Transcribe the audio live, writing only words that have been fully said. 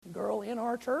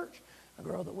our church, a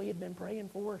girl that we had been praying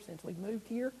for since we moved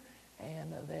here,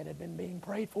 and that had been being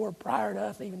prayed for prior to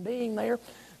us even being there.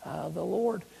 The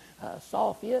Lord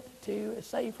saw fit to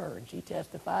save her, and she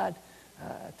testified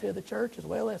to the church as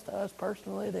well as to us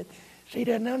personally that she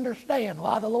didn't understand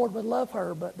why the Lord would love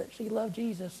her, but that she loved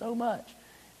Jesus so much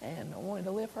and wanted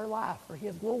to live her life for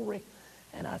His glory.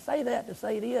 And I say that to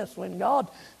say this: when God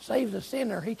saves a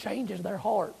sinner, He changes their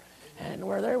heart. And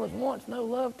where there was once no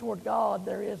love toward God,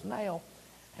 there is now.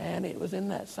 And it was in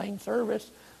that same service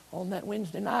on that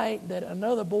Wednesday night that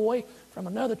another boy from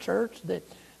another church that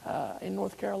in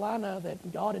North Carolina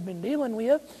that God had been dealing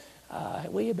with,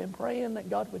 we had been praying that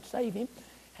God would save him.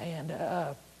 And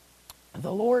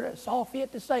the Lord saw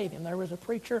fit to save him. There was a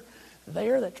preacher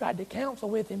there that tried to counsel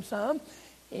with him some.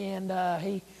 And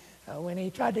when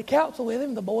he tried to counsel with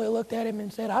him, the boy looked at him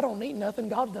and said, "I don't need nothing.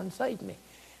 God's done saved me."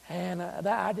 And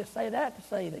I just say that to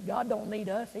say that God don't need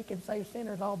us. He can save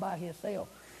sinners all by Himself.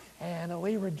 And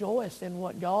we rejoice in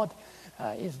what God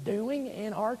is doing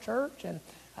in our church and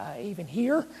even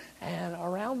here and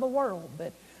around the world.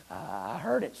 That I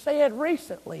heard it said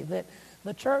recently that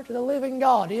the Church of the Living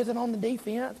God isn't on the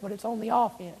defense, but it's on the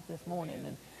offense this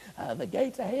morning. And the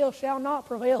gates of hell shall not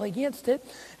prevail against it,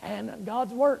 and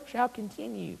God's work shall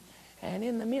continue. And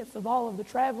in the midst of all of the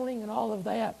traveling and all of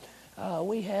that,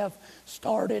 we have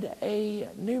started a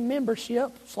new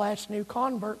membership/new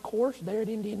convert course there at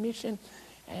Indian Mission.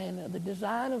 And the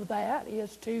design of that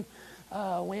is to,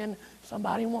 when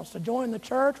somebody wants to join the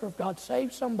church, or if God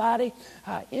saves somebody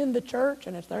in the church,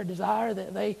 and it's their desire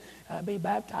that they be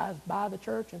baptized by the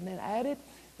church and then added,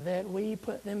 that we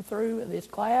put them through this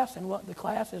class. And what the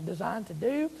class is designed to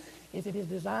do is it is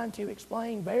designed to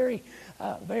explain very,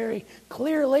 very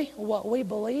clearly what we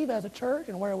believe as a church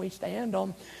and where we stand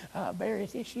on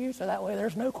various issues. So that way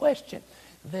there's no question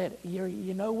that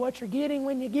you know what you're getting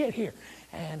when you get here.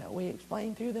 And we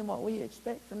explain to them what we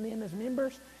expect from them as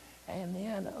members, and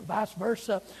then vice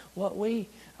versa, what we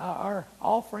are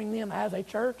offering them as a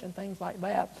church and things like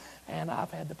that. And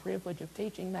I've had the privilege of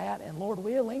teaching that, and Lord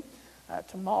willing,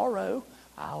 tomorrow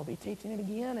I'll be teaching it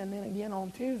again, and then again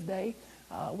on Tuesday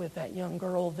with that young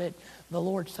girl that the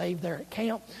Lord saved there at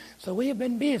camp. So we have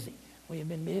been busy. We have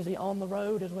been busy on the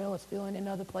road as well as filling in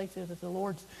other places as the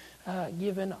Lord's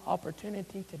given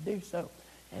opportunity to do so.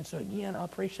 And so again, I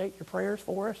appreciate your prayers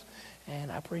for us,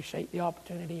 and I appreciate the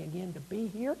opportunity again to be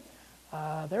here.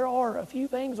 There are a few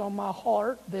things on my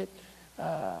heart that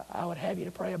I would have you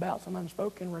to pray about, some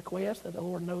unspoken requests that the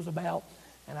Lord knows about,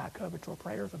 and I covet your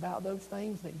prayers about those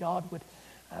things, that God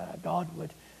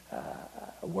would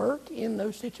work in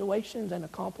those situations and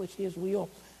accomplish His will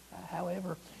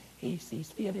however He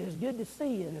sees fit. It is good to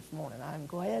see you this morning. I'm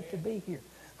glad to be here.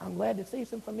 I'm glad to see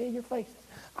some familiar faces.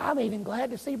 I'm even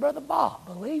glad to see Brother Bob.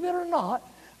 Believe it or not,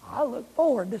 I look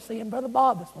forward to seeing Brother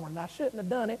Bob this morning. I shouldn't have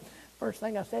done it. First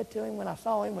thing I said to him when I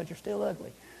saw him was, "You're still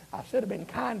ugly." I should have been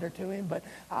kinder to him, but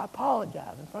I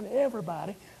apologize. In front of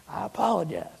everybody, I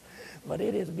apologize. But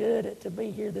it is good to be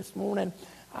here this morning.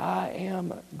 I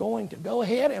am going to go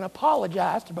ahead and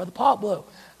apologize to Brother Pablo.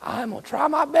 I'm going to try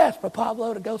my best for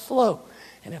Pablo to go slow.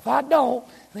 And if I don't,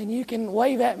 then you can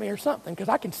wave at me or something, because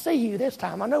I can see you this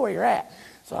time. I know where you're at.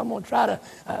 So I'm going to try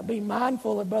to be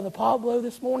mindful of Brother Pablo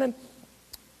this morning.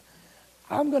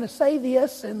 I'm going to say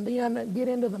this and then get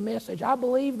into the message. I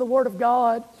believe the Word of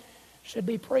God should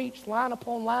be preached line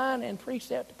upon line and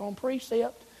precept upon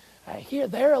precept. Here,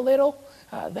 there a little,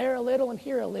 and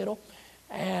here a little.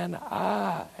 And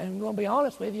I am going to be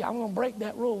honest with you, I'm going to break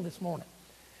that rule this morning.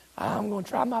 I'm going to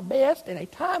try my best in a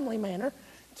timely manner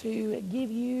to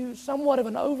give you somewhat of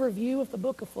an overview of the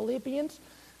book of Philippians.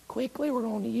 Quickly, we're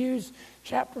going to use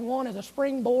chapter 1 as a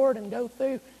springboard and go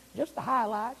through just the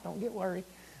highlights, don't get worried,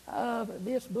 of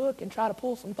this book, and try to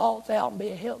pull some thoughts out and be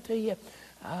a help to you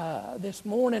this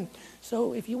morning.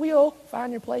 So if you will,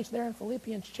 find your place there in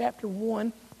Philippians chapter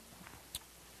 1.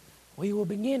 We will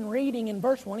begin reading in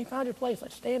verse 1. If you find your place,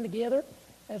 let's stand together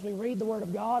as we read the Word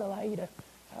of God. Allow you to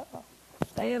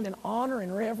stand in honor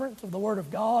and reverence of the Word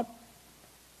of God.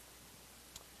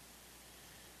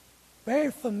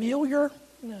 Very familiar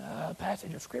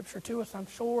passage of Scripture to us, I'm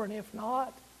sure, and if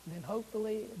not, then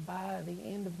hopefully by the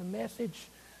end of the message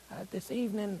this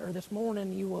evening or this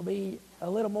morning, you will be a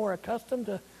little more accustomed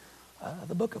to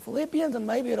the book of Philippians, and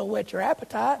maybe it'll whet your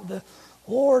appetite. The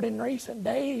Lord in recent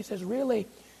days has really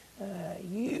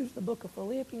used the book of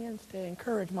Philippians to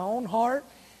encourage my own heart,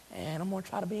 and I'm going to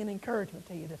try to be an encouragement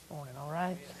to you this morning, all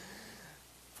right?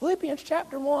 Philippians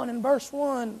chapter 1 and verse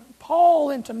 1,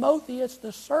 Paul and Timotheus,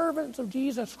 the servants of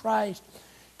Jesus Christ,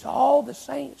 to all the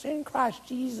saints in Christ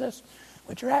Jesus,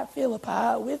 which are at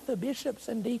Philippi, with the bishops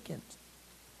and deacons.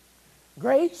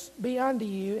 Grace be unto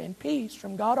you and peace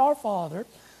from God our Father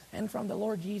and from the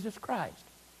Lord Jesus Christ.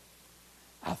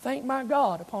 I thank my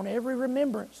God upon every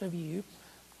remembrance of you,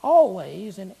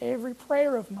 always in every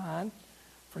prayer of mine,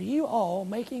 for you all,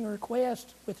 making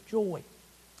request with joy,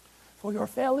 for your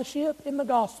fellowship in the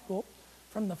gospel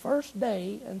from the first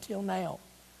day until now.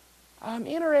 I'm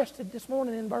interested this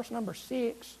morning in verse number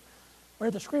 6, where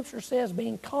the Scripture says,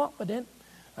 being confident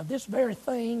of this very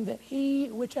thing, that he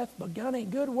which hath begun a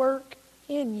good work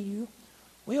in you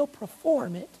will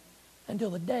perform it until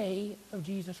the day of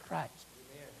Jesus Christ.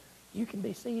 Amen. You can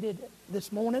be seated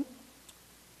this morning.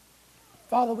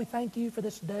 Father, we thank you for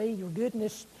this day, your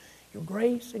goodness, your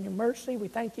grace, and your mercy. We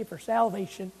thank you for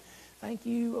salvation. Thank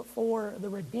you for the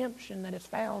redemption that is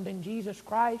found in Jesus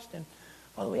Christ. And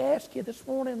Father, we ask you this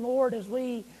morning, Lord, as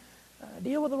we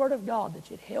deal with the Word of God, that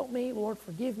you'd help me. Lord,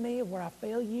 forgive me where I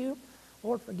fail you.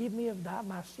 Lord, forgive me of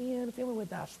my sin. Fill me with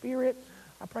thy Spirit.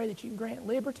 I pray that you can grant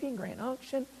liberty and grant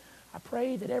unction. I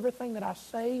pray that everything that I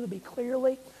say will be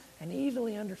clearly and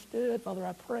easily understood. Father,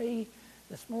 I pray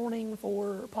this morning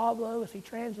for Pablo as he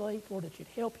translates, Lord, that you'd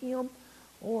help him,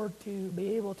 Lord, to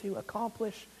be able to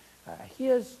accomplish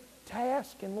his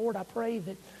task. And Lord, I pray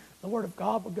that the Word of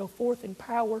God would go forth in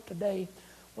power today.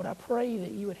 Lord, I pray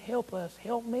that you would help us,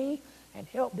 help me, and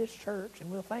help this church.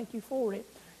 And we'll thank you for it.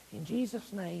 In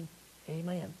Jesus' name,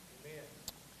 amen.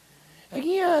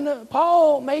 Again,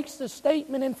 Paul makes the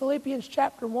statement in Philippians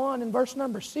chapter 1 and verse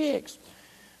number 6,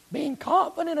 being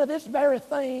confident of this very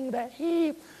thing, that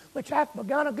he which hath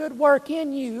begun a good work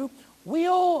in you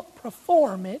will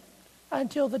perform it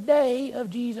until the day of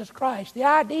Jesus Christ. The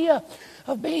idea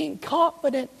of being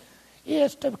confident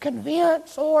is to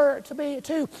convince or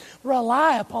to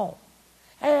rely upon.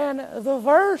 And the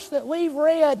verse that we've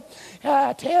read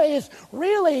is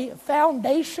really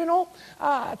foundational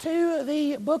to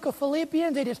the book of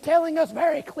Philippians. It is telling us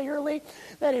very clearly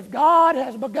that if God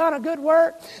has begun a good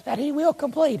work, that he will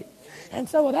complete it. And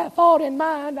so with that thought in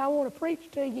mind, I want to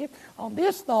preach to you on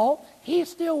this thought. He's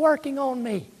still working on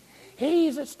me.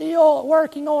 He's still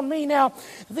working on me. Now,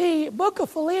 the book of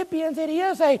Philippians, it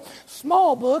is a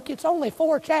small book. It's only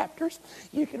 4 chapters.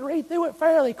 You can read through it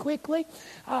fairly quickly.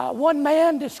 One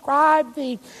man described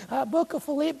the book of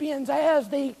Philippians as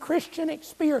the Christian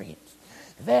experience,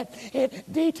 that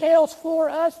it details for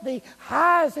us the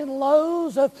highs and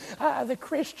lows of the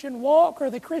Christian walk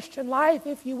or the Christian life,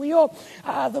 if you will.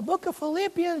 The book of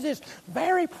Philippians is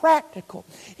very practical.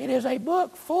 It is a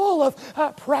book full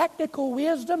of practical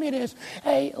wisdom. It is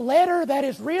a letter that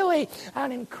is really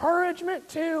an encouragement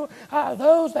to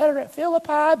those that are at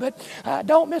Philippi, but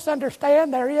don't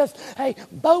misunderstand, there is a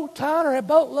boat ton or a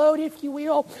boatload, if you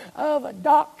will, of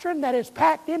doctrine that is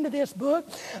packed into this book.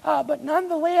 But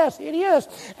nonetheless, it is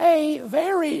a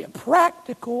very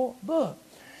practical book.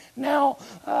 Now,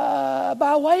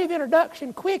 by way of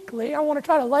introduction quickly, I want to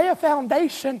try to lay a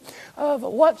foundation of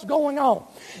what's going on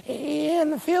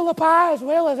in Philippi as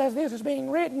well as this is being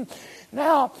written.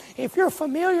 Now, if you're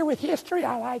familiar with history,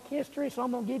 I like history, so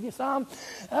I'm going to give you some.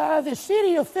 The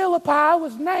city of Philippi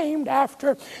was named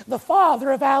after the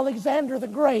father of Alexander the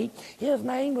Great. His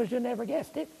name was, you never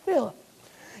guessed it, Philip.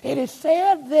 It is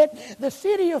said that the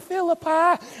city of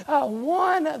Philippi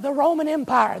won the Roman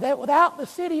Empire, that without the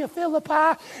city of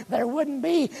Philippi, there wouldn't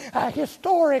be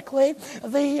historically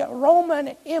the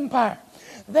Roman Empire.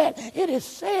 That it is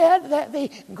said that the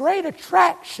great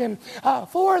attraction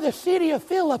for the city of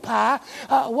Philippi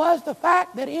was the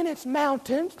fact that in its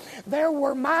mountains there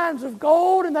were mines of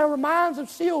gold and there were mines of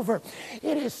silver.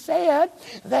 It is said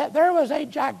that there was a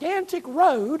gigantic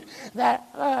road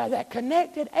that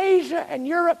connected Asia and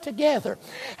Europe together.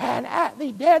 And at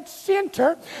the dead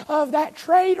center of that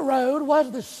trade road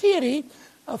was the city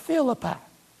of Philippi.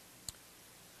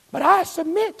 But I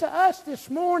submit to us this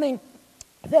morning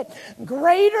that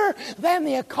greater than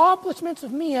the accomplishments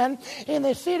of men in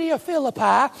the city of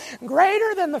Philippi,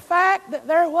 greater than the fact that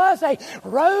there was a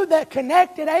road that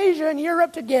connected Asia and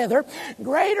Europe together,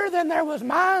 greater than there was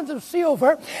mines of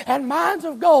silver and mines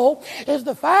of gold, is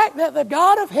the fact that the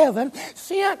God of heaven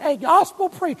sent a gospel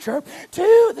preacher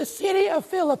to the city of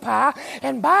Philippi,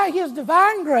 and by his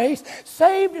divine grace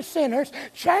saved sinners,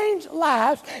 changed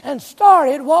lives, and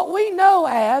started what we know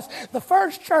as the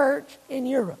first church in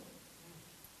Europe.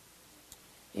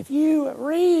 If you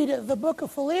read the book of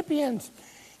Philippians,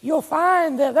 you'll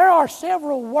find that there are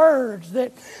several words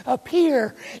that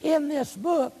appear in this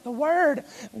book. The word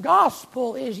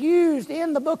gospel is used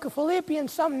in the book of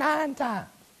Philippians some 9 times.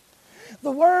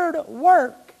 The word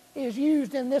work is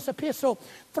used in this epistle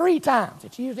 3 times.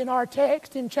 It's used in our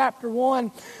text in chapter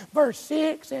 1, verse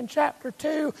 6, in chapter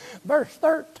 2, verse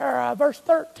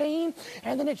 13,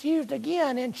 and then it's used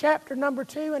again in chapter number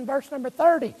 2 and verse number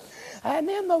 30. And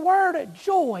then the word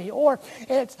joy, or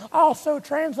it's also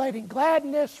translated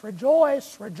gladness,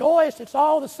 rejoice, it's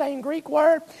all the same Greek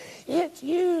word. It's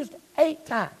used 8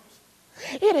 times.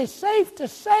 It is safe to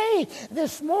say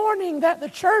this morning that the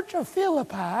church of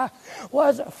Philippi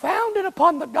was founded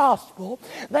upon the gospel.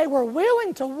 They were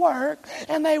willing to work,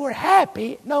 and they were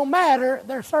happy no matter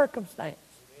their circumstance.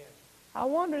 I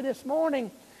wonder this morning,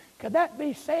 could that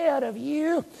be said of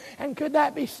you, and could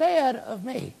that be said of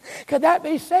me? Could that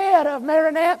be said of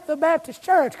Maranatha Baptist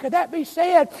Church? Could that be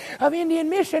said of Indian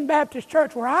Mission Baptist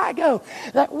Church, where I go,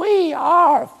 that we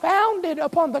are founded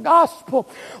upon the gospel,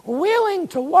 willing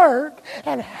to work,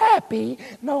 and happy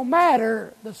no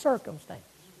matter the circumstance?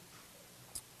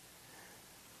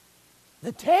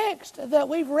 The text that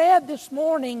we've read this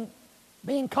morning,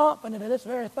 being confident of this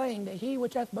very thing, that he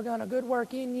which hath begun a good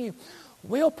work in you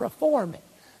will perform it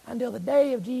until the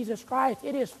day of Jesus Christ.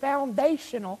 It is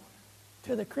foundational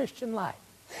to the Christian life.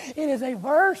 It is a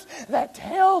verse that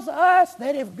tells us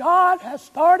that if God has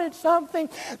started something,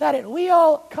 that it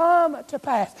will come to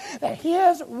pass. That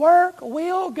His work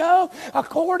will go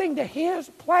according to His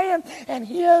plan and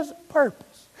His purpose.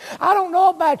 I don't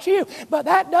know about you, but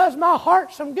that does my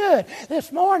heart some good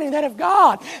this morning, that if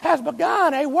God has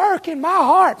begun a work in my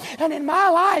heart and in my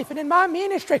life and in my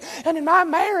ministry and in my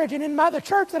marriage and in the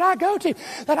church that I go to,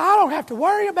 that I don't have to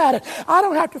worry about it. I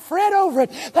don't have to fret over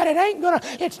it, that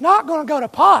it's not going to go to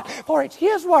pot, for it's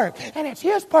His work and it's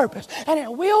His purpose and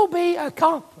it will be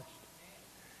accomplished.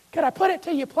 Could I put it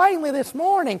to you plainly this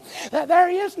morning that there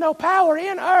is no power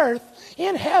in earth,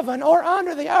 in heaven, or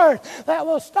under the earth that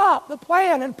will stop the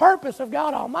plan and purpose of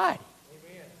God Almighty?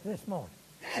 Amen. This morning.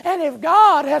 And if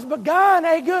God has begun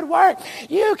a good work,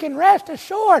 you can rest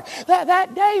assured that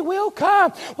that day will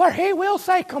come where He will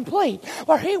say complete,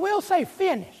 where He will say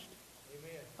finished.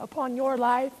 Amen. Upon your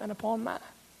life and upon mine.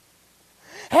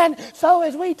 And so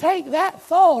as we take that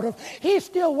thought of He's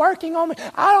still working on me,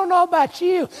 I don't know about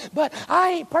you, but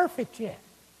I ain't perfect yet.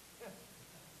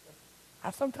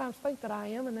 I sometimes think that I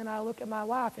am, and then I look at my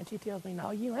wife and she tells me,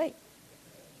 no, you ain't.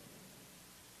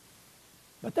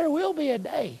 But there will be a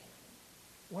day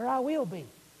where I will be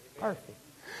perfect,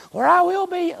 where I will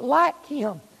be like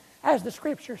Him, as the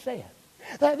Scripture says.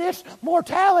 That this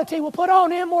mortality will put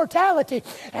on immortality,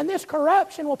 and this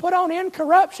corruption will put on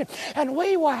incorruption, and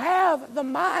we will have the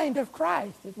mind of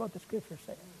Christ, is what the Scripture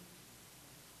says.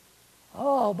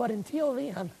 Oh, but until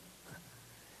then,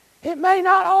 it may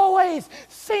not always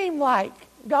seem like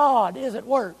God is at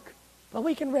work, but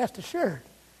we can rest assured,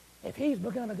 if He's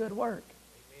begun a good work,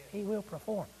 He will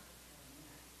perform.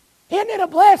 Isn't it a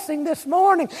blessing this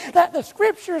morning that the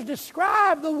Scriptures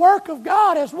describe the work of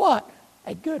God as what?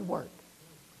 A good work.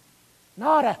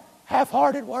 Not a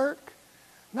half-hearted work.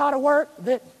 Not a work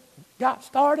that got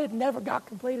started and never got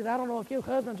completed. I don't know if you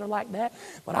husbands are like that,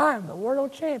 but I am the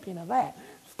world champion of that.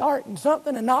 Starting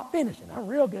something and not finishing. I'm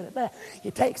real good at that. You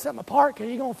take something apart because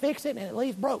you're going to fix it and it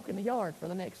leaves broke in the yard for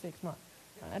the next 6 months.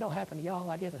 Now, that don't happen to y'all.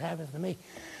 I guess it happens to me.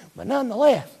 But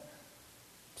nonetheless,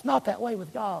 it's not that way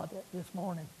with God this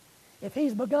morning. If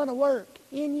He's begun a work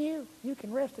in you, you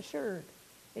can rest assured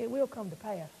it will come to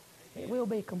pass. It will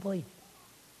be complete.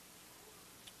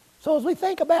 So as we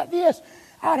think about this,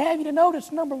 I'd have you to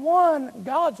notice, number one,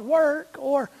 God's work,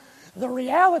 or the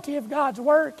reality of God's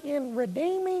work in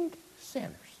redeeming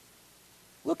sinners.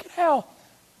 Look at how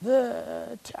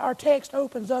our text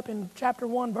opens up in chapter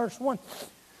 1, verse 1.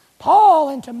 Paul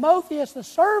and Timotheus, the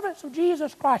servants of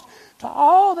Jesus Christ, to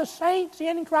all the saints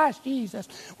in Christ Jesus,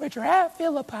 which are at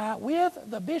Philippi, with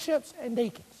the bishops and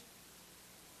deacons.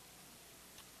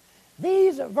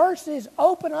 These verses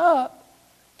open up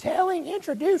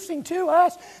introducing to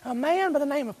us a man by the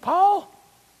name of Paul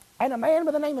and a man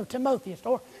by the name of Timotheus,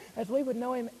 or as we would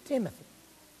know him, Timothy.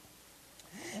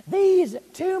 These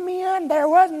two men, there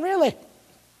wasn't really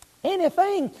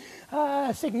anything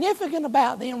significant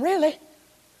about them, really,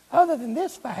 other than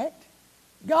this fact: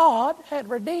 God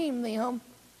had redeemed them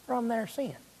from their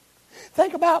sin.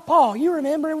 Think about Paul. You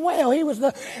remember him well.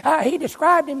 He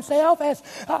described himself as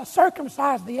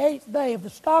circumcised the 8th day, of the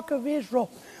stock of Israel,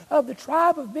 of the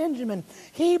tribe of Benjamin,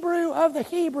 Hebrew of the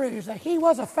Hebrews. That he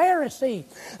was a Pharisee.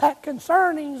 That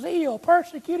concerning zeal,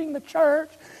 persecuting the church,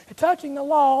 touching the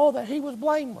law, that he was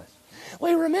blameless.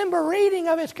 We remember reading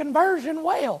of his conversion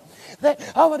well, that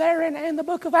over there in the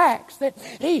book of Acts, that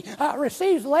he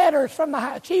receives letters from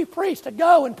the chief priest to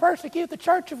go and persecute the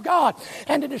church of God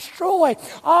and to destroy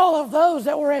all of those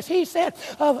that were, as he said,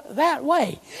 of that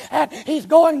way. And he's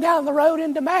going down the road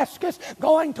in Damascus,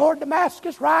 going toward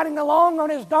Damascus, riding along on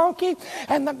his donkey,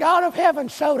 and the God of heaven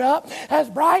showed up as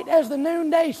bright as the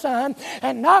noonday sun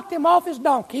and knocked him off his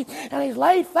donkey, and he's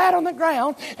laid flat on the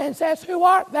ground and says, "Who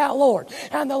art thou, Lord?"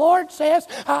 And the Lord says,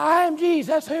 "I am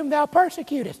Jesus whom thou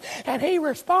persecutest." And he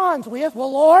responds with,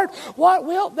 "Well, Lord, what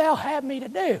wilt thou have me to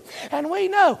do?" And we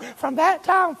know from that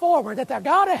time forward that the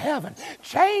God of heaven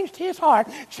changed his heart,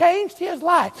 changed his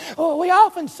life. We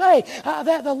often say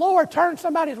that the Lord turns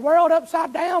somebody's world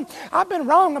upside down. I've been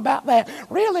wrong about that.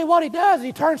 Really what he does is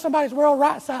he turns somebody's world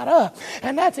right side up.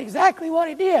 And that's exactly what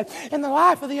he did in the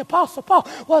life of the Apostle Paul,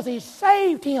 was he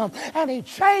saved him and he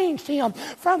changed him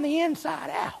from the inside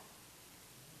out.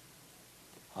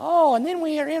 Oh, and then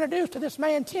we are introduced to this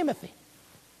man Timothy.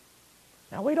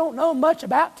 Now, we don't know much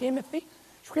about Timothy.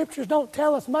 Scriptures don't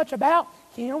tell us much about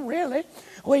him, really.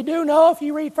 We do know, if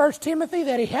you read 1 Timothy,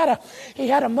 that he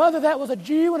had a mother that was a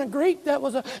Jew and a Greek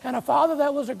and a father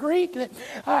that was a Greek.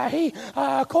 That he,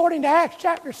 according to Acts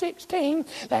chapter 16,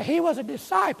 that he was a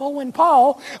disciple when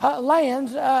Paul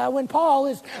when Paul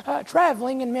is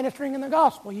traveling and ministering in the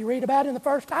gospel. You read about it in the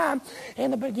first time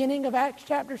in the beginning of Acts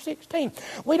chapter 16.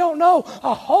 We don't know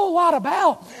a whole lot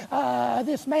about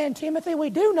this man Timothy. We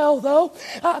do know, though,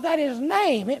 that his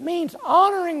name, it means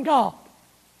honoring God.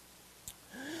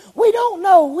 We don't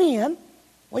know when,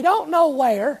 we don't know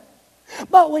where,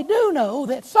 but we do know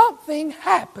that something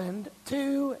happened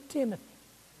to Timothy.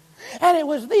 And it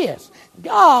was this: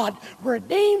 God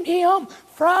redeemed him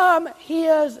from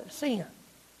his sin.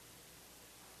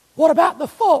 What about the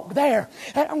folk there?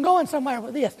 I'm going somewhere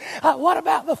with this. What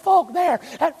about the folk there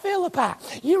at Philippi?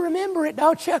 You remember it,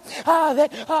 don't you?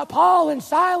 That Paul and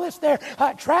Silas, they're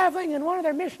traveling in one of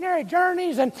their missionary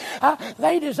journeys, and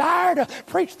they desire to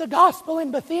preach the gospel in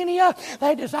Bithynia.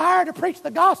 They desire to preach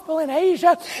the gospel in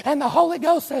Asia. And the Holy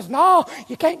Ghost says, "No,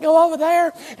 you can't go over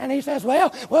there." And he says,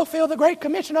 "Well, we'll fill the Great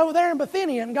Commission over there in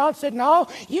Bithynia." And God said, "No,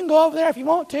 you can go over there if you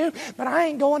want to, but I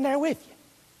ain't going there with you."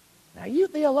 Now, you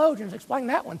theologians, explain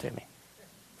that one to me.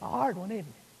 It's a hard one, isn't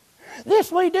it?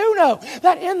 This we do know,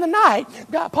 that in the night,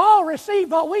 Paul received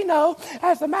what we know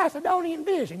as the Macedonian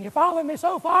vision. You follow me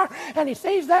so far? And he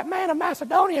sees that man of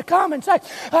Macedonia come and say,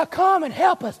 "Come and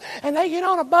help us." And they get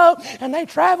on a boat and they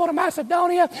travel to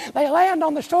Macedonia. They land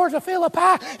on the shores of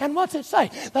Philippi. And what's it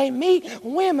say? They meet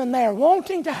women there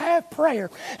wanting to have prayer.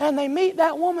 And they meet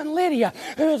that woman Lydia,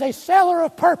 who is a seller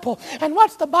of purple. And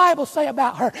what's the Bible say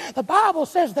about her? The Bible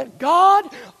says that God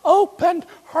opened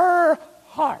her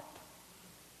heart.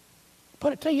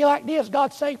 Put it to you like this: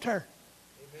 God saved her.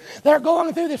 They're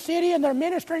going through the city and they're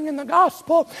ministering in the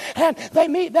gospel, and they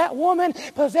meet that woman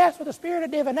possessed with the spirit of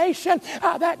divination,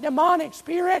 that demonic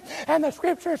spirit, and the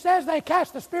scripture says they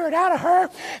cast the spirit out of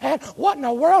her. And what in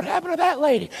the world happened to that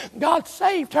lady? God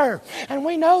saved her. And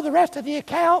we know the rest of the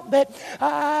account, that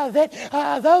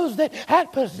those that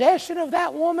had possession of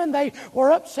that woman, they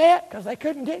were upset because they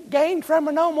couldn't get gain from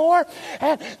her no more,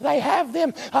 and they have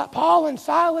them, Paul and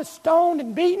Silas, stoned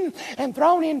and beaten and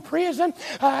thrown in prison.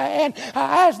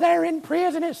 As they're in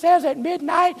prison, it says at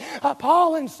midnight,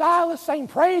 Paul and Silas sang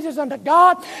praises unto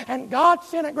God, and God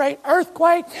sent a great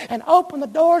earthquake and opened the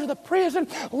doors of the prison,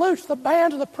 loosed the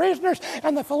bands of the prisoners,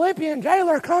 and the Philippian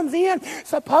jailer comes in,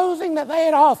 supposing that they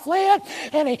had all fled,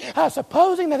 and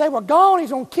supposing that they were gone,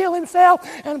 he's going to kill himself.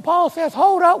 And Paul says,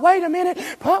 "Hold up, wait a minute,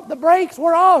 pump the brakes,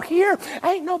 we're all here,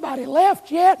 ain't nobody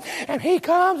left yet." And he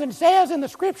comes and says in the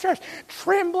scriptures,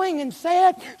 trembling, and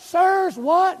said, "Sirs,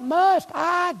 what must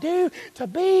I do to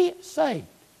be saved?"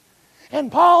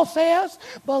 And Paul says,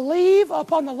 "Believe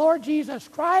upon the Lord Jesus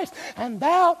Christ, and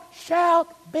thou shalt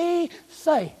be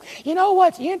saved." You know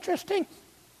what's interesting?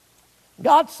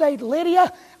 God saved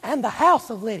Lydia and the house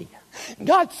of Lydia.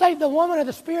 God saved the woman of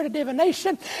the spirit of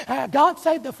divination. God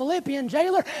saved the Philippian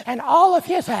jailer and all of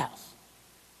his house.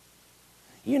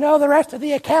 You know the rest of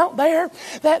the account there,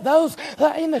 that those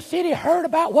in the city heard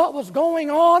about what was going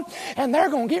on, and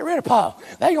they're going to get rid of Paul.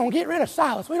 They're going to get rid of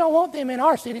Silas. We don't want them in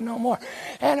our city no more.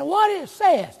 And what it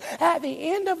says at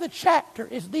the end of the chapter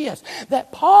is this: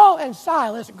 that Paul and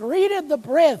Silas greeted the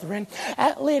brethren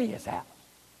at Lydia's house.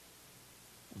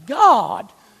 God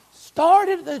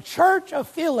started the church of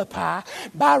Philippi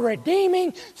by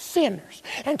redeeming sinners.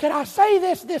 And can I say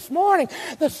this morning?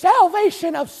 The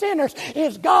salvation of sinners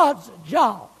is God's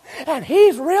job. And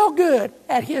He's real good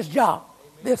at His job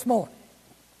this morning.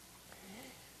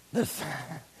 The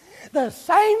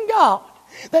same God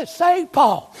that saved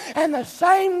Paul, and the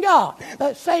same God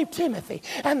that saved Timothy,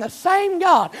 and the same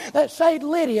God that saved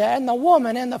Lydia and the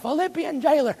woman and the Philippian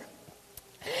jailer,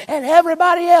 and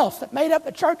everybody else that made up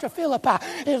the church of Philippi,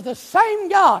 is the same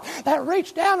God that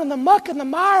reached down in the muck and the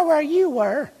mire where you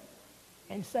were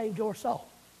and saved your soul.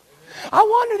 I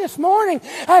wonder this morning,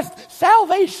 has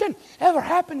salvation ever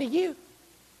happened to you?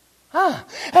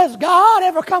 Has God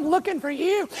ever come looking for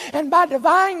you and by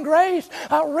divine grace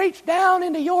reached down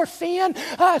into your sin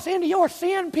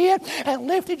pit and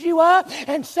lifted you up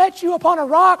and set you upon a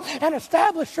rock and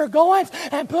established your goings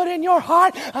and put in your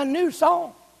heart a new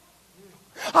song?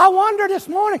 I wonder this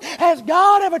morning, has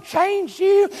God ever changed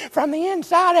you from the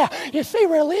inside out? You see,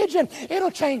 religion,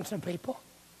 it'll change some people.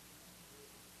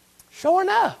 Sure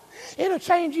enough, it'll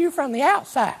change you from the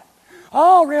outside.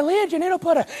 Oh, religion, it'll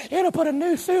put a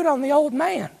new suit on the old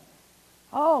man.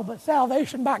 Oh, but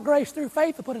salvation by grace through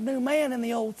faith will put a new man in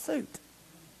the old suit.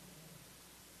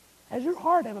 Has your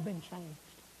heart ever been changed?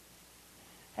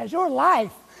 Has your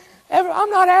life ever? I'm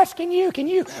not asking you, can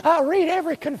you read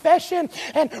every confession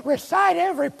and recite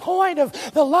every point of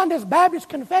the London Baptist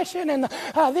Confession and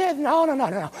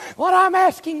no. What I'm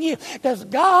asking you, does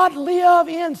God live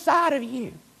inside of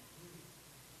you?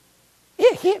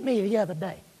 It hit me the other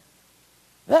day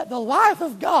that the life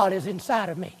of God is inside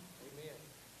of me. Amen.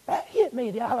 That hit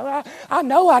me. I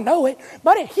know it,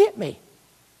 but it hit me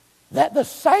that the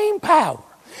same power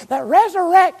that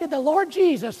resurrected the Lord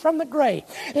Jesus from the grave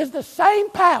is the same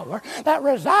power that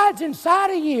resides inside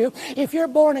of you if you're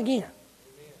born again.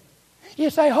 Amen. You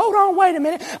say, hold on, wait a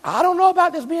minute. I don't know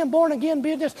about this being born again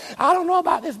business. I don't know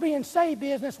about this being saved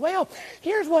business. Well,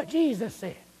 here's what Jesus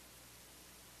said.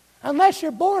 Unless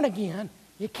you're born again,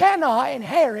 you cannot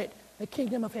inherit the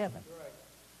kingdom of heaven.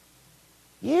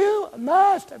 You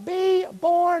must be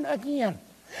born again.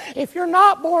 If you're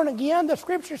not born again, the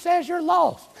Scripture says you're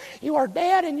lost. You are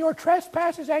dead in your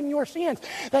trespasses and your sins.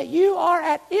 That you are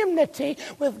at enmity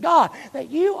with God.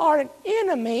 That you are an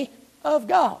enemy of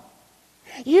God.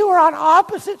 You are on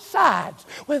opposite sides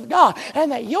with God.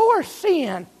 And that your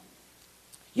sin,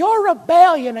 your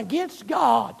rebellion against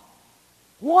God,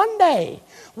 one day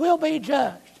will be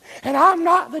judged. And I'm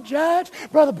not the judge.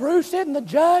 Brother Bruce isn't the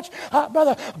judge.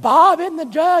 Brother Bob isn't the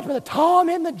judge. Brother Tom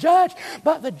isn't the judge.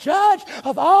 But the judge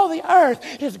of all the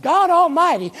earth is God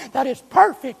Almighty, that is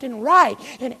perfect and right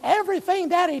in everything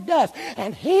that He does.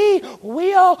 And He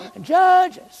will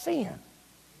judge sin.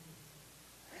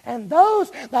 And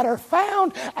those that are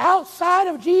found outside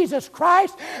of Jesus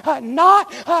Christ,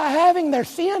 not having their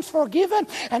sins forgiven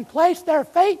and place their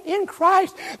faith in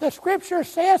Christ, the Scripture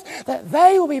says that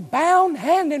they will be bound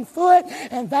hand and foot,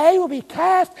 and they will be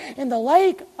cast in the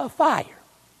lake of fire,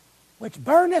 which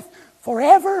burneth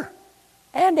forever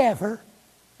and ever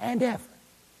and ever.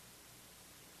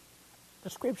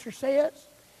 The Scripture says,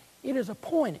 it is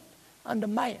appointed unto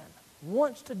man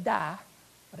once to die,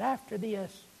 but after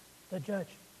this, the judgment.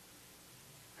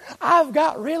 I've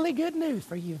got really good news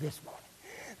for you this morning.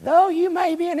 Though you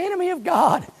may be an enemy of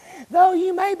God, though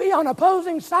you may be on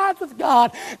opposing sides with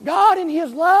God, God in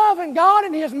His love and God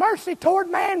in His mercy toward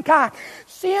mankind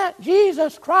sent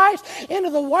Jesus Christ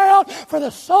into the world for the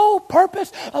sole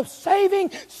purpose of saving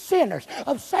sinners,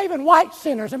 of saving white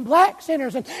sinners and black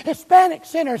sinners and Hispanic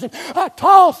sinners and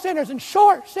tall sinners and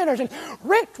short sinners and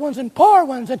rich ones and poor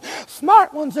ones and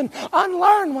smart ones and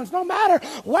unlearned ones. No matter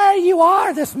where you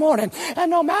are this morning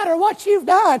and no matter what you've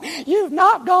done, you've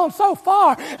not gone so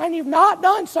far and you've not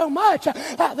done so much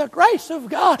that the grace of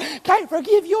God can't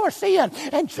forgive your sin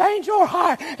and change your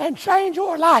heart and change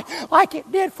your life like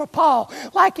it did for Paul,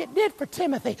 like it did for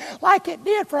Timothy, like it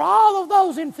did for all of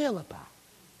those in Philippi.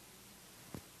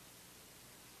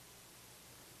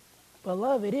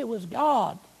 Beloved, it was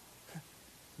God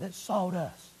that sought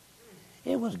us.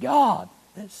 It was God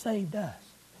that saved us.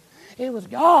 It was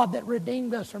God that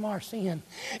redeemed us from our sin.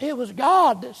 It was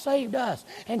God that saved us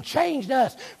and changed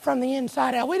us from the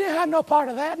inside out. We didn't have no part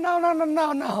of that.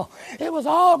 No. It was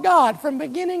all God from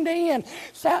beginning to end.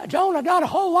 Jonah got a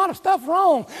whole lot of stuff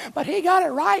wrong, but he got it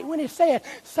right when he said,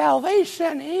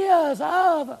 salvation is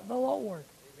of the Lord.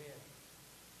 Amen.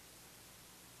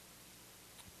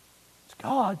 It's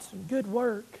God's good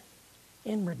work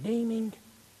in redeeming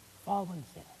fallen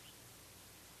sinners.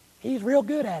 He's real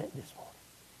good at it this morning.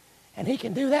 And He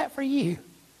can do that for you.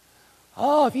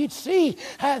 Oh, if you'd see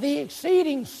the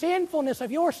exceeding sinfulness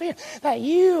of your sin, that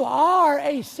you are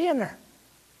a sinner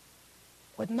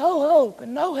with no hope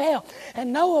and no help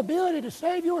and no ability to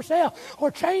save yourself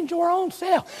or change your own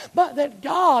self, but that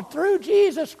God, through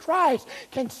Jesus Christ,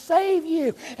 can save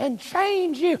you and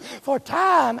change you for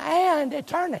time and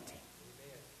eternity.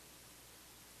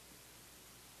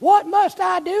 What must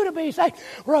I do to be saved?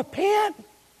 Repent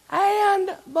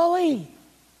and believe.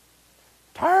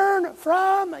 Turn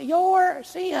from your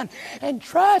sin and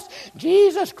trust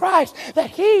Jesus Christ, that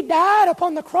He died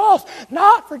upon the cross,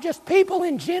 not for just people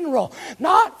in general,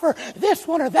 not for this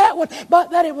one or that one,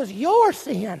 but that it was your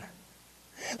sin,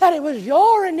 that it was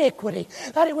your iniquity,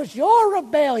 that it was your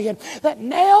rebellion that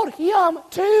nailed Him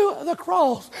to the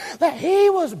cross, that He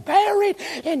was buried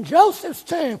in Joseph's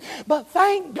tomb. But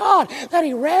thank God that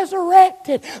He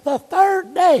resurrected the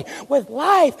third day with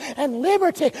life and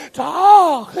liberty to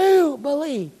all who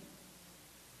believe.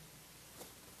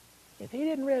 If He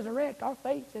didn't resurrect, our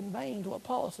faith's in vain, is what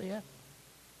Paul said.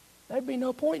 There'd be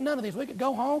no point in none of this. We could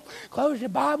go home, close your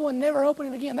Bible, and never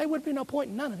open it again. There would be no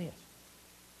point in none of this.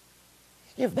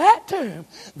 If that tomb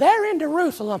there in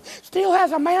Jerusalem still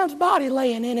has a man's body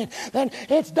laying in it, then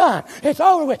it's done. It's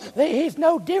over with. He's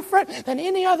no different than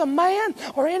any other man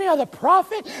or any other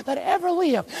prophet that ever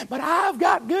lived. But I've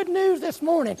got good news this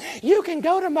morning. You can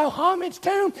go to Muhammad's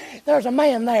tomb, there's a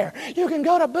man there. You can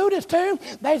go to Buddha's tomb,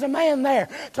 there's a man there.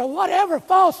 To whatever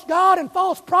false god and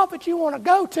false prophet you want to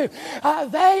go to,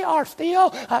 they are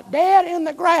still dead in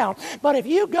the ground. But if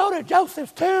you go to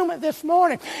Joseph's tomb this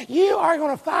morning, you are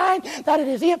going to find that it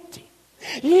is empty.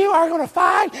 You are going to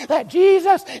find that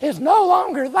Jesus is no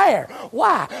longer there.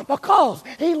 Why? Because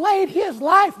He laid His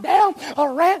life down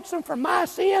a ransom for my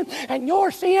sin and your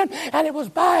sin, and it was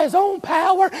by His own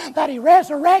power that He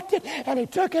resurrected and He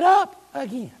took it up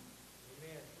again.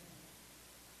 Amen.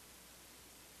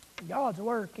 God's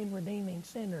work in redeeming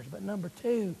sinners. But number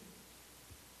two,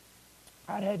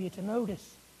 I'd have you to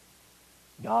notice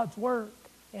God's work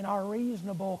in our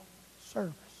reasonable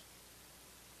service.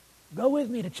 Go with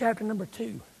me to chapter number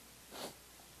 2.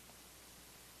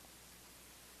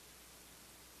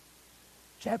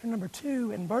 Chapter number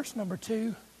 2 and verse number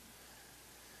 2.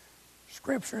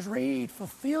 Scriptures read,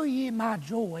 "Fulfill ye my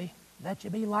joy, that ye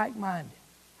be like-minded,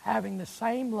 having the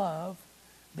same love,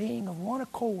 being of one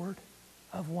accord,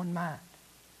 of one mind.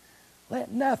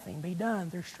 Let nothing be done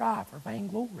through strife or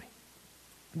vainglory,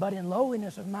 but in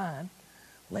lowliness of mind,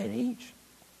 let each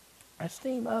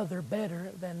esteem other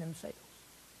better than themselves."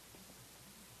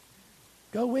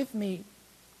 Go with me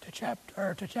to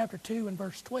chapter 2 and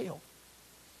verse 12.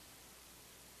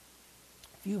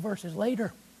 A few verses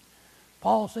later,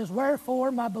 Paul says,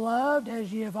 "Wherefore, my beloved,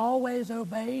 as ye have always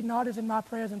obeyed, not as in my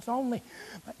presence only,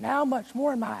 but now much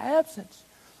more in my absence,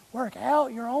 work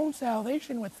out your own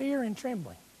salvation with fear and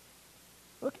trembling."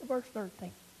 Look at verse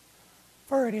 13.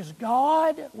 "For it is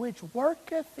God which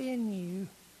worketh in you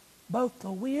both to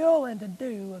will and to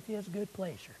do of His good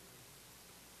pleasure."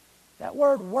 That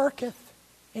word "worketh"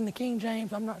 in the King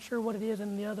James, I'm not sure what it is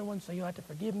in the other one, so you'll have to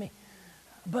forgive me.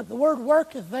 But the word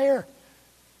 "worketh" there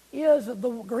is the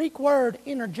Greek word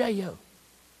energeo.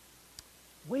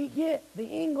 We get the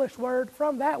English word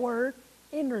from that word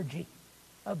energy,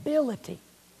 ability,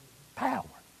 power.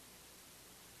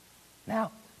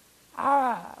 Now,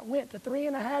 I went to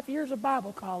 3.5 years of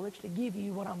Bible college to give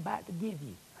you what I'm about to give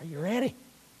you. Are you ready?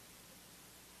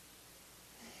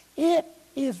 It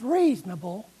is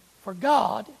reasonable for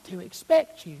God to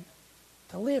expect you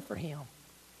to live for Him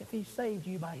if He saved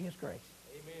you by His grace.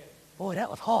 Amen. Boy, that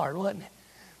was hard, wasn't it?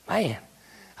 Man,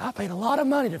 I paid a lot of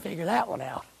money to figure that one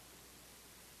out.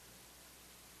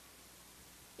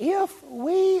 If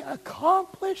we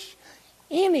accomplish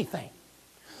anything,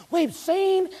 we've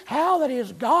seen how that it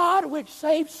is God which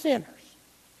saves sinners.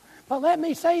 But let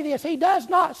me say this, He does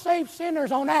not save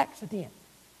sinners on accident.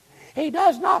 He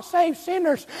does not save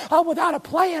sinners without a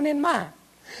plan in mind.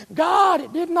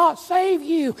 God did not save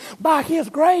you by His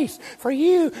grace for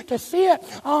you to sit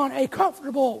on a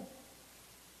comfortable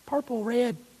purple,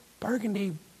 red,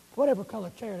 burgundy, whatever color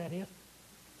chair that is.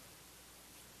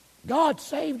 God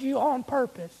saved you on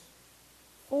purpose,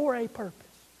 for a purpose.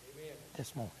 Amen.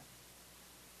 This morning.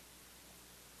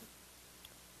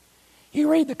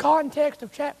 You read the context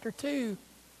of chapter 2,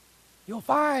 you'll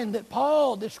find that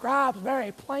Paul describes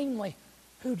very plainly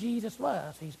who Jesus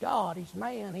was. He's God, He's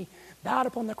man, He died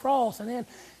upon the cross, and then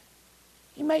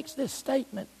he makes this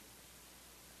statement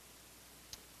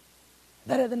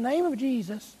that at the name of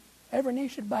Jesus, every knee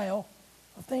should bow,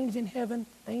 of things in heaven,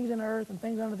 things in earth, and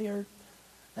things under the earth,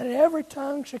 that every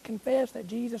tongue should confess that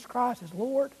Jesus Christ is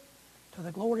Lord, to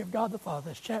the glory of God the Father.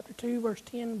 That's chapter 2, verse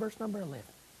 10, and verse number 11.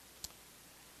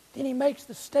 Then he makes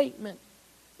the statement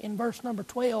in verse number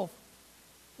 12,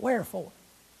 wherefore.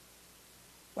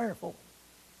 Wherefore.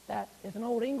 That is an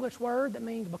old English word that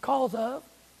means because of,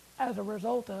 as a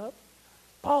result of.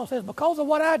 Paul says, because of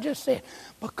what I just said,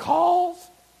 because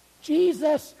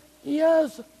Jesus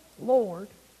is Lord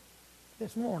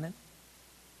this morning,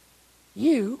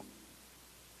 you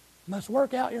must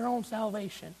work out your own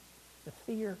salvation with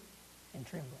fear and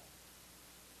trembling.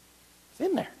 It's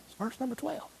in there. It's verse number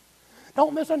 12.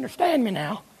 Don't misunderstand me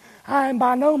now. I am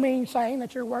by no means saying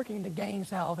that you're working to gain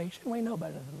salvation. We know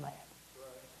better than that.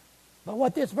 But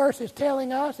what this verse is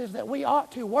telling us is that we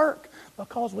ought to work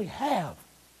because we have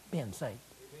been saved.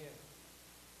 Amen.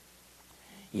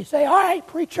 You say, all right,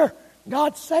 preacher,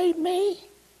 God saved me,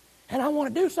 and I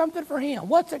want to do something for Him.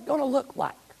 What's it going to look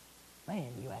like? Man,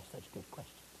 you ask such good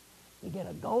questions. You get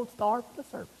a gold star for the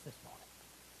service this morning.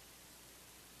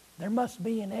 There must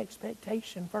be an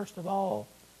expectation, first of all,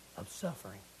 of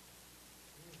suffering.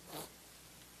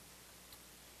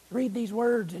 Read these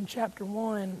words in chapter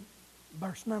 1,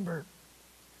 verse number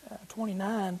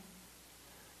 29.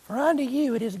 For unto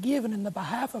you it is given in the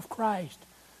behalf of Christ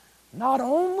not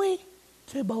only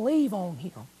to believe on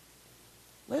Him,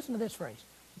 listen to this phrase,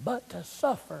 but to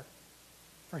suffer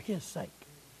for His sake.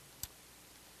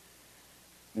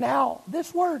 Now,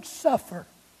 this word suffer,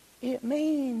 it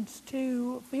means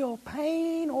to feel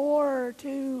pain or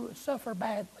to suffer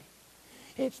badly.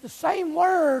 It's the same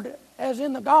word as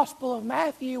in the Gospel of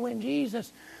Matthew when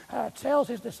Jesus tells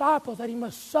His disciples that He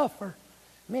must suffer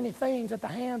many things at the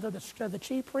hands of the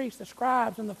chief priests, the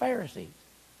scribes, and the Pharisees.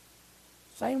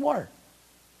 Same word.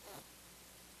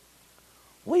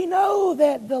 We know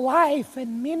that the life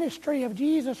and ministry of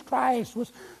Jesus Christ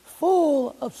was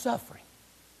full of suffering.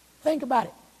 Think about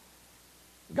it.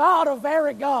 God of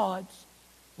very gods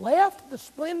left the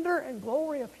splendor and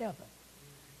glory of heaven,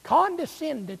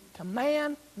 condescended to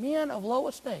men of low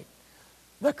estate.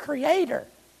 The Creator,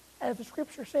 as the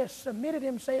Scripture says, submitted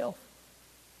Himself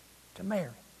to Mary,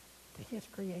 to His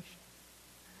creation.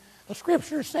 The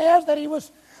Scripture says that He was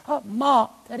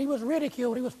mocked, that He was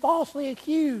ridiculed, He was falsely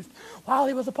accused while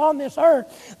He was upon this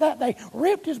earth, that they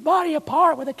ripped His body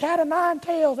apart with a cat of nine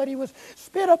tails, that He was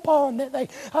spit upon, that they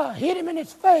hit Him in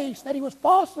His face, that He was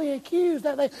falsely accused,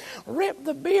 that they ripped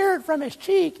the beard from His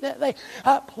cheek, that they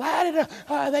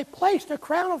they placed a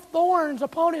crown of thorns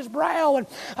upon His brow, and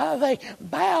they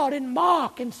bowed in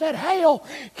mock and said, "Hail,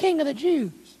 King of the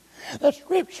Jews." The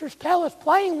Scriptures tell us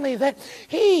plainly that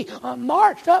He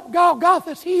marched up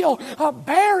Golgotha's hill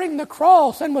bearing the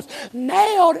cross and was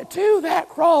nailed to that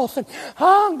cross and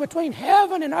hung between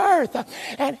heaven and earth.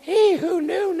 And He who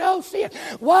knew no sin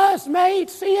was made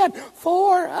sin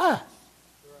for us.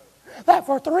 That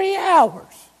for 3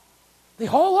 hours the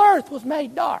whole earth was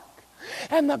made dark.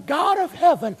 And the God of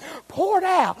heaven poured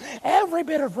out every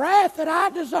bit of wrath that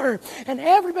I deserve and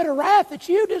every bit of wrath that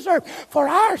you deserve for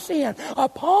our sin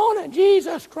upon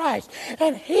Jesus Christ.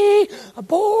 And He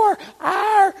bore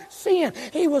our sin.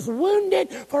 He was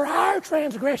wounded for our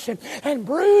transgression and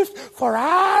bruised for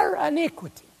our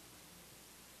iniquity.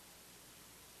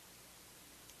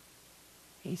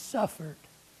 He suffered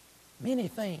many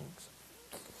things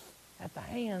at the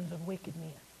hands of wicked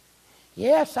men.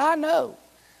 Yes, I know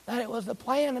that it was the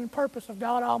plan and purpose of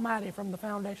God Almighty from the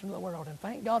foundation of the world, and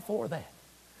thank God for that.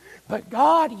 But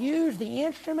God used the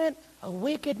instrument of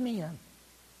wicked men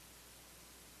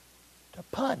to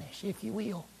punish, if you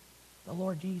will, the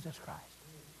Lord Jesus Christ.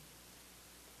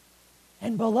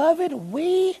 And beloved,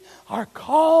 we are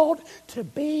called to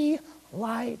be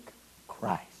like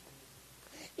Christ,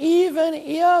 even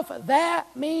if that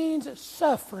means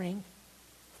suffering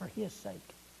for His sake.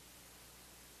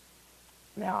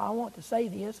 Now, I want to say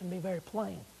this and be very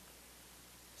plain.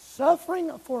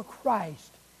 Suffering for Christ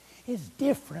is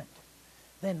different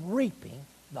than reaping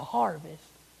the harvest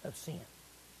of sin.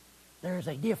 There is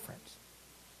a difference.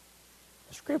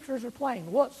 The Scriptures are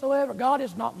plain. Whatsoever, God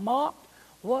is not mocked.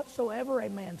 Whatsoever a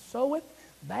man soweth,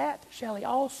 that shall he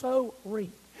also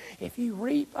reap. If you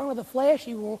reap unto the flesh,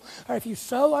 if you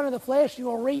sow unto the flesh, you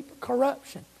will reap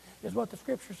corruption, is what the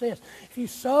Scripture says. If you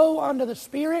sow unto the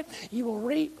Spirit, you will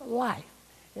reap life,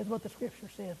 is what the Scripture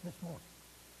says this morning.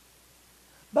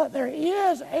 But there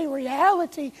is a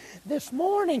reality this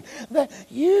morning that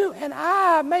you and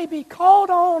I may be called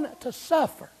on to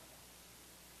suffer.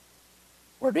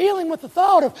 We're dealing with the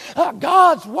thought of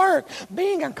God's work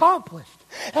being accomplished.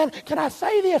 And can I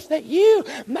say this, that you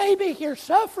may be here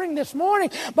suffering this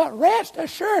morning, but rest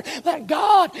assured that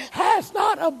God has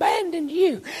not abandoned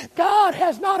you. God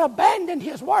has not abandoned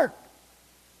His work.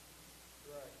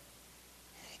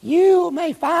 You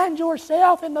may find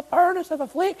yourself in the furnace of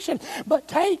affliction, but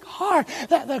take heart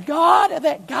that the God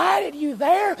that guided you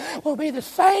there will be the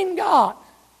same God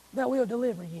that will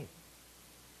deliver you.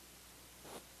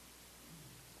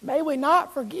 May we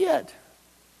not forget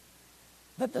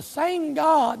that the same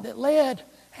God that led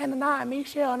Hananiah,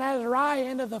 Mishael, and Azariah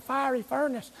into the fiery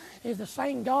furnace is the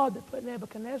same God that put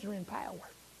Nebuchadnezzar in power.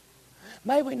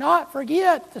 May we not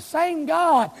forget the same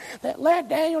God that led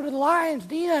Daniel to the lion's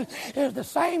den is the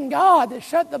same God that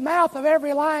shut the mouth of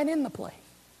every lion in the place.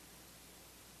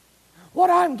 What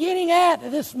I'm getting at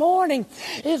this morning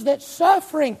is that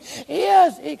suffering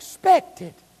is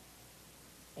expected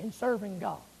in serving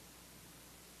God.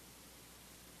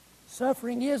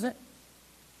 Suffering isn't,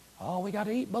 oh, we got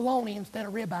to eat bologna instead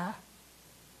of ribeye.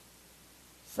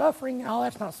 Suffering, oh,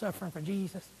 that's not suffering for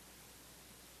Jesus.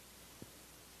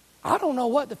 I don't know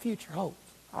what the future holds.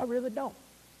 I really don't.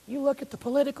 You look at the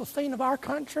political scene of our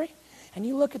country, and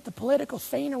you look at the political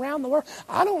scene around the world,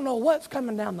 I don't know what's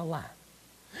coming down the line.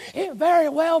 It very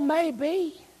well may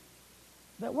be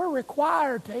that we're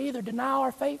required to either deny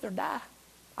our faith or die.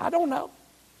 I don't know.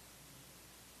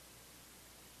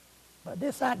 But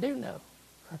this I do know.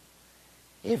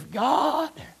 If God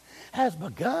has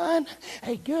begun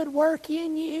a good work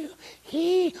in you,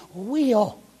 He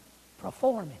will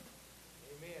perform it.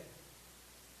 Amen.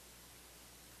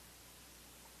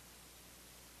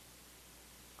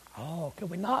 Oh, could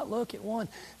we not look at one?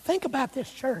 Think about this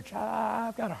church.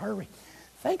 I've got to hurry.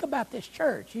 Think about this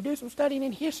church. You do some studying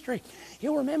in history.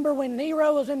 You'll remember when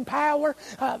Nero was in power,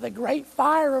 the great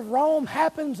fire of Rome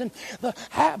happens and the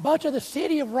bunch of the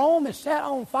city of Rome is set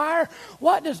on fire.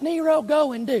 What does Nero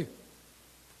go and do?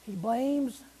 He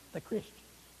blames the Christians.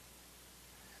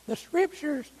 The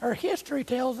scriptures, or history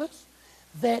tells us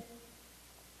that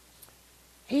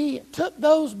he took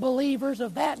those believers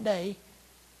of that day,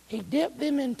 he dipped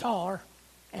them in tar,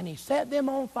 and he set them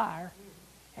on fire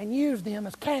and used them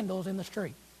as candles in the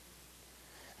street.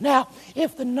 Now,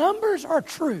 if the numbers are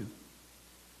true,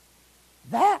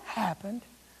 that happened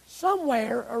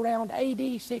somewhere around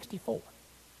AD 64.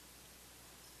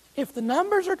 If the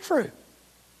numbers are true,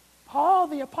 Paul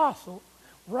the Apostle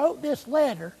wrote this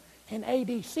letter in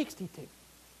AD 62.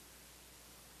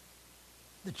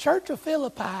 The church of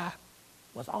Philippi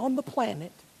was on the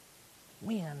planet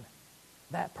when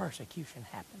that persecution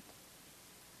happened.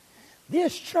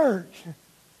 This church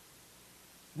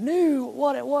knew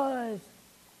what it was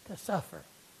to suffer.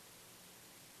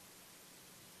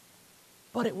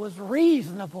 But it was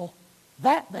reasonable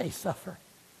that they suffer.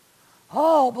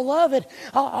 Oh, beloved,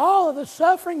 all of the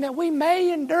suffering that we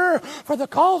may endure for the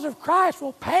cause of Christ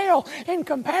will pale in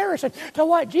comparison to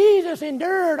what Jesus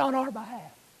endured on our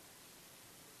behalf.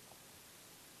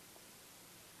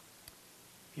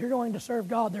 If you're going to serve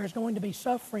God, there's going to be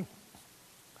suffering.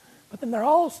 But then there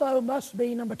also must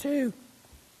be, number two,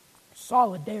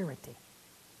 solidarity.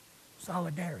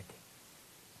 Solidarity.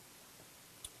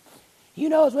 You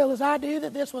know as well as I do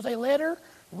that this was a letter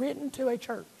written to a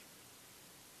church.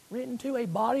 Written to a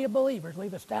body of believers.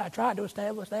 We've tried to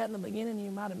establish that in the beginning.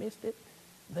 You might have missed it.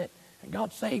 That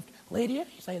God saved Lydia,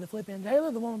 He saved the Philippian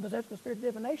jailer, the woman possessed with the spirit of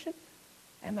divination,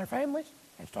 and their families,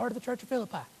 and started the church of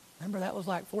Philippi. Remember that was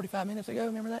like 45 minutes ago?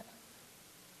 Remember that?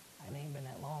 It ain't been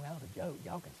that long. That was a joke.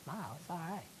 Y'all can smile. It's all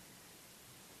right.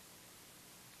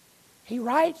 He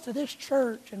writes to this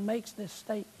church and makes this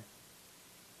statement.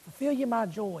 Fulfill ye my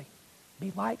joy.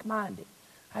 Be like-minded.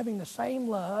 Having the same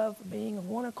love, being of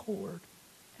one accord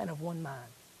and of one mind.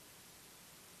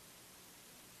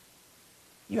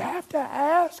 You have to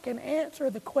ask and answer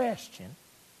the question,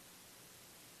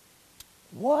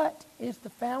 what is the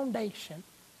foundation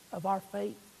of our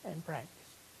faith and practice?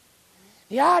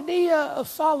 The idea of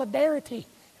solidarity,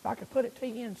 if I could put it to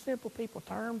you in simple people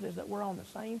terms, is that we're on the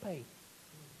same page.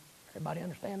 Everybody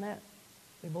understand that?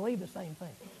 We believe the same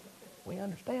thing. We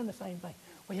understand the same thing.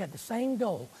 We have the same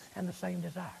goal and the same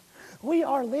desire. We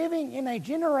are living in a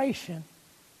generation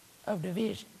of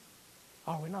division,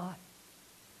 are we not?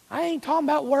 I ain't talking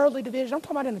about worldly division. I'm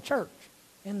talking about in the church,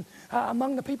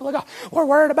 among the people of God. We're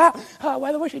worried about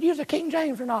whether we should use the King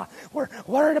James or not. We're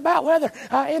worried about whether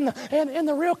in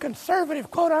the real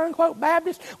conservative, quote unquote,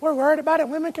 Baptist, we're worried about if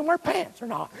women can wear pants or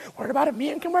not. Worried about if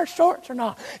men can wear shorts or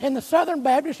not. In the Southern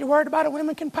Baptist, you're worried about if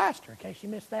women can pastor. In case you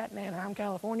missed that, in Anaheim,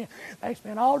 California, they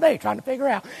spend all day trying to figure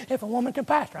out if a woman can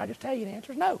pastor. I just tell you the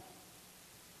answer is no.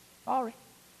 Sorry.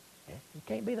 You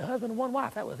can't be the husband of one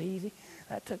wife. That was easy.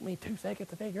 That took me 2 seconds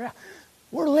to figure out.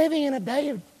 We're living in a day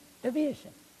of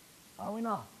division, are we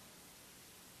not?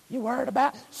 You worried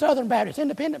about Southern Baptists,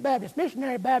 Independent Baptists,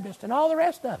 Missionary Baptists, and all the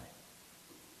rest of it.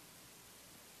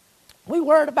 We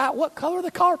worried about what color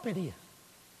the carpet is.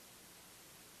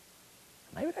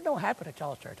 Maybe that don't happen at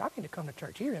y'all's church. I need to come to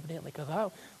church here, evidently,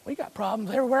 because we got problems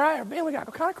everywhere I ever been. We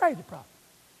got kind of crazy problems.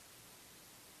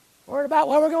 Worried about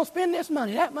where we're going to spend this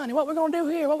money, that money, what we're going to do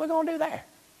here, what we're going to do there.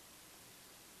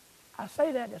 I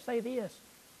say that to say this.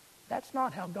 That's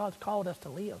not how God's called us to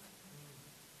live.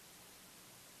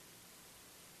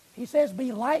 He says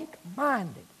be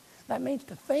like-minded. That means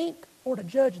to think or to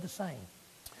judge the same.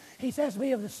 He says to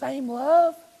be of the same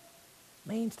love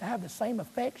means to have the same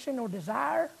affection or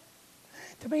desire,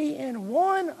 to be in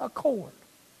one accord.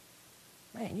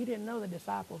 Man, you didn't know the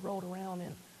disciples rolled around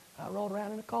in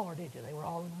a car, did you? They were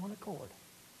all in one accord.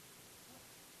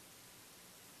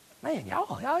 Man, y'all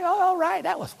all right?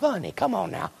 That was funny. Come on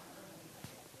now.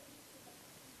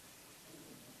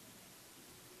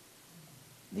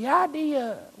 The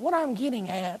idea, what I'm getting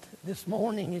at this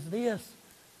morning is this.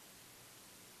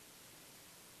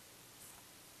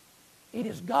 It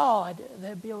is God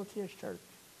that builds His church.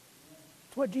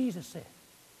 It's what Jesus said.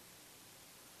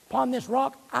 Upon this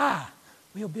rock, I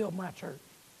will build my church,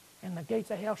 and the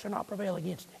gates of hell shall not prevail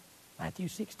against it. Matthew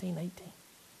 16:18.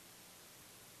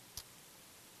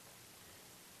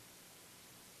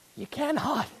 You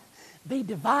cannot be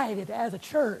divided as a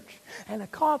church and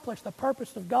accomplish the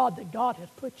purpose of God that God has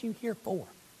put you here for.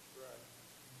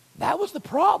 That was the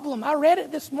problem. I read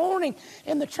it this morning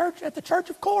in the church at the church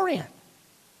of Corinth.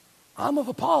 I'm of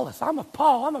Apollos, I'm of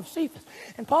Paul, I'm of Cephas.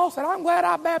 And Paul said, I'm glad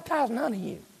I baptized none of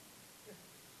you.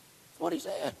 That's what he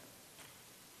said.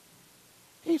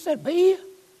 He said, be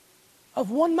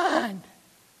of one mind,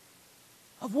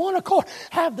 of one accord,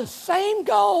 have the same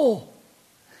goal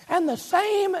and the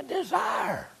same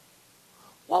desire.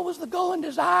 What was the goal and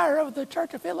desire of the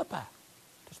church of Philippi?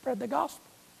 To spread the gospel.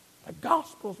 The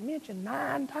gospel is mentioned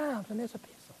 9 times in this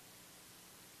epistle.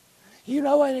 You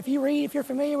know, and if you're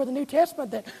familiar with the New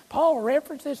Testament, that Paul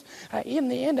references in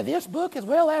the end of this book, as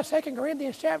well as 2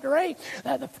 Corinthians chapter 8,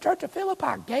 that the church of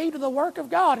Philippi gave to the work of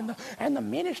God and the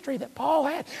ministry that Paul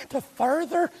had to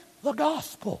further the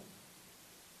gospel.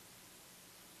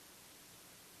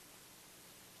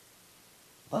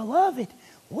 Beloved,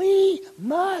 we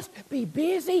must be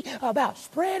busy about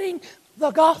spreading the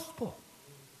gospel.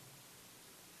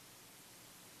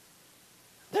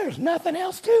 There's nothing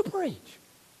else to preach.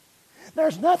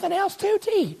 There's nothing else to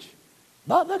teach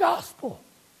but the gospel.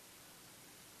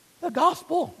 The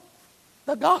gospel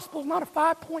is not a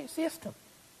 5-point system.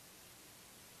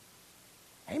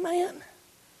 Amen.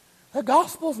 The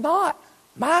gospel's not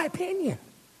my opinion.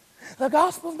 The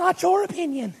gospel's not your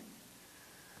opinion.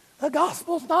 The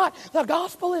gospel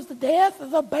is the death,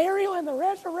 the burial, and the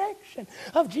resurrection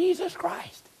of Jesus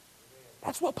Christ.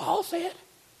 That's what Paul said.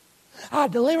 I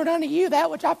delivered unto you that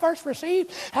which I first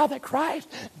received, how that Christ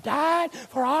died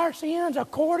for our sins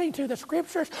according to the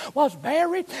Scriptures, was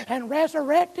buried and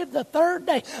resurrected the 3rd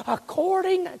day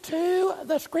according to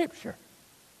the Scripture.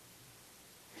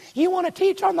 You want to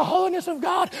teach on the holiness of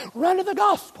God? Run to the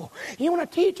gospel. You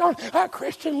want to teach on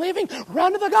Christian living?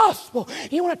 Run to the gospel.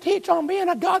 You want to teach on being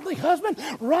a godly husband?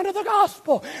 Run to the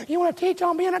gospel. You want to teach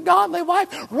on being a godly wife?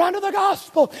 Run to the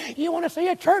gospel. You want to see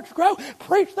a church grow?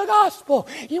 Preach the gospel.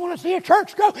 You want to see a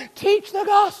church grow? Teach the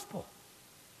gospel.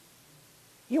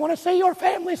 You want to see your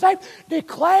family saved?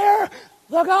 Declare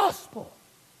the gospel.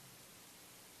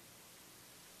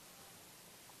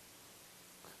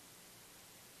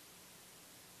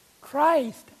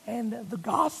 Christ and the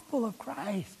gospel of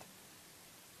Christ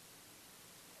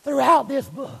throughout this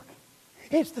book.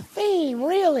 It's the theme,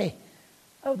 really,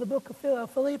 of the book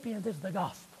of Philippians is the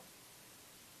gospel.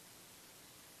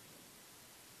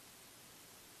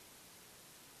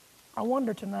 I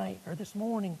wonder tonight or this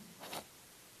morning,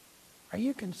 are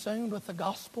you consumed with the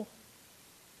gospel?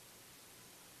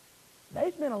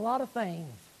 There's been a lot of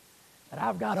things that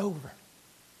I've got over.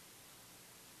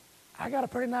 I got a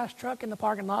pretty nice truck in the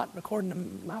parking lot, according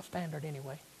to my standard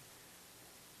anyway.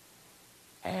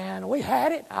 And we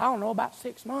had it, I don't know, about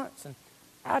 6 months. And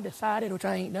I decided, which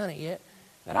I ain't done it yet,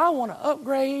 that I want to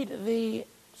upgrade the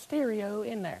stereo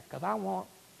in there because I want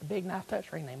the big, nice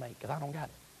touchscreen they make because I don't got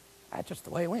it. That's just the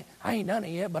way it went. I ain't done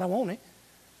it yet, but I want it.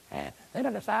 And then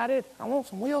I decided I want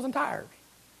some wheels and tires.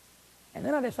 And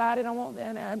then I decided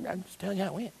and I'm just telling you how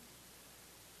it went.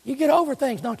 You get over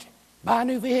things, don't you? Buy a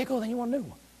new vehicle, then you want a new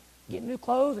one. Get new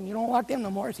clothes, and you don't like them no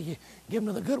more, so you give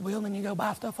them to the Goodwill, and then you go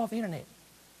buy stuff off the internet.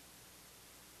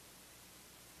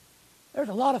 There's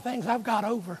a lot of things I've got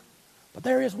over, but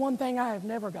there is one thing I have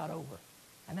never got over,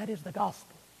 and that is the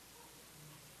gospel.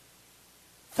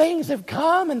 Things have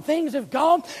come and things have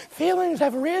gone. Feelings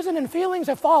have risen and feelings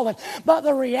have fallen. But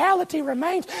the reality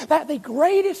remains that the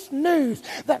greatest news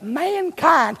that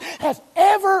mankind has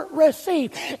ever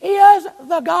received is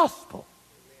the gospel.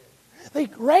 The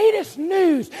greatest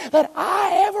news that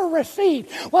I ever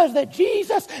received was that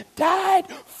Jesus died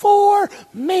for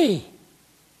me.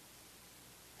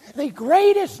 The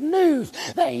greatest news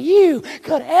that you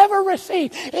could ever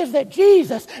receive is that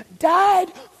Jesus died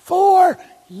for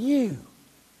you.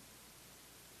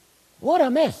 What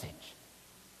a message.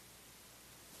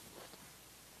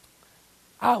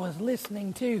 I was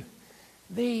listening to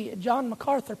the John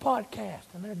MacArthur podcast,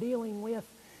 and they're dealing with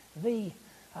the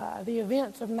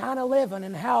events of 9/11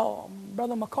 and how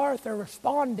Brother MacArthur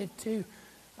responded to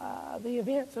the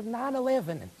events of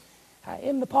 9/11.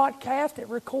 In the podcast,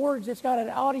 it's got an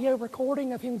audio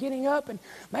recording of him getting up and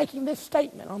making this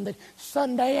statement on the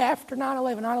Sunday after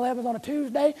 9/11. 9/11 was on a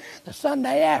Tuesday, the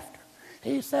Sunday after.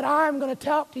 He said, I'm going to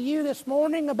talk to you this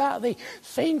morning about the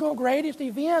single greatest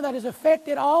event that has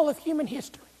affected all of human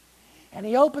history. And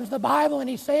he opens the Bible and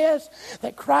he says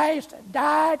that Christ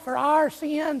died for our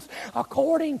sins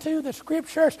according to the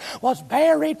Scriptures, was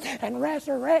buried and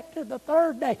resurrected the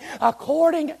third day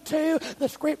according to the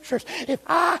Scriptures. If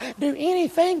I do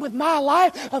anything with my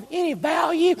life of any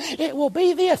value, it will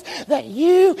be this, that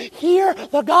you hear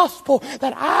the gospel,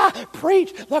 that I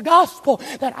preach the gospel,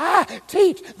 that I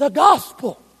teach the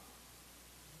gospel.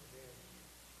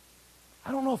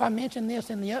 I don't know if I mentioned this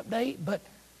in the update, but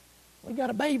we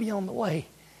got a baby on the way.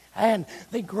 And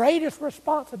the greatest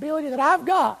responsibility that I've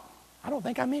got, I don't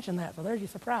think I mentioned that, so there's your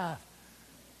surprise,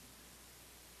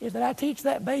 is that I teach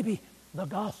that baby the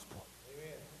gospel.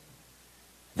 Amen.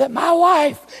 That my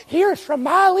wife hears from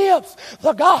my lips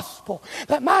the gospel.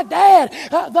 That my dad,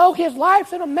 though his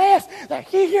life's in a mess, that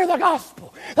he hear the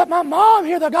gospel. That my mom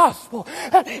hear the gospel.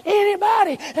 That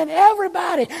anybody and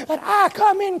everybody that I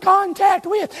come in contact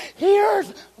with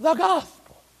hears the gospel.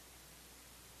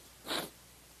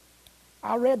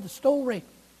 I read the story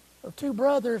of two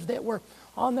brothers that were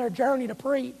on their journey to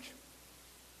preach.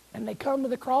 And they come to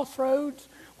the crossroads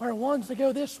where one's to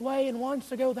go this way and one's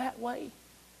to go that way.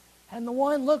 And the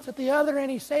one looks at the other and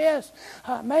he says,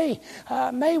 may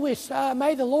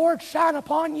the Lord shine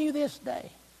upon you this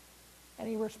day. And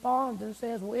he responds and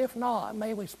says, well, if not,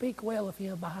 may we speak well of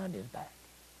him behind his back.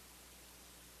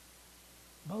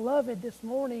 Beloved, this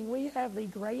morning we have the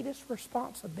greatest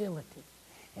responsibility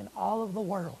in all of the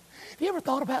world. Have you ever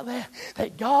thought about that?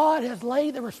 That God has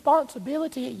laid the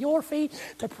responsibility at your feet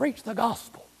to preach the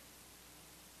gospel.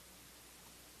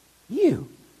 You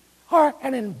are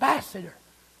an ambassador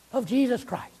of Jesus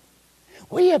Christ.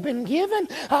 We have been given,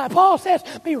 Paul says,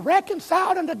 be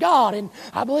reconciled unto God. And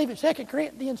I believe it's 2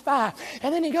 Corinthians 5.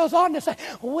 And then he goes on to say,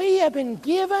 we have been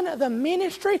given the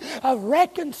ministry of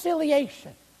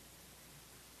reconciliation.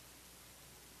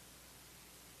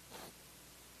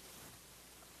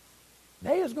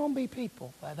 There's going to be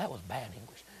people, well, that was bad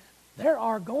English. There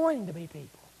are going to be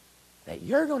people that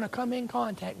you're going to come in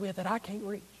contact with that I can't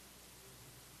reach.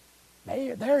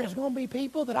 There is going to be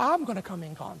people that I'm going to come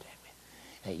in contact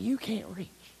with that you can't reach.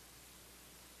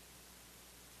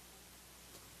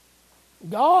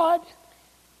 God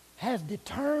has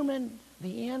determined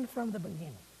the end from the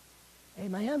beginning.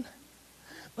 Amen?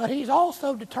 But He's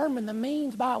also determined the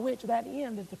means by which that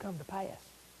end is to come to pass.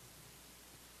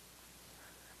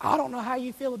 I don't know how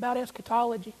you feel about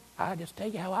eschatology. I just tell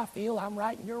you how I feel. I'm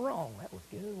right and you're wrong. That was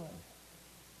good, wasn't it?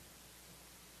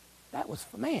 That was,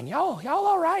 man, y'all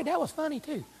all right? That was funny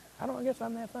too. I guess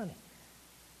I'm that funny.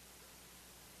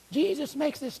 Jesus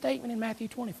makes this statement in Matthew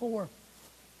 24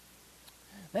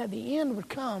 that the end would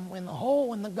come when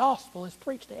the gospel is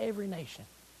preached to every nation.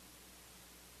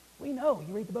 We know,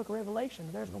 you read the book of Revelation,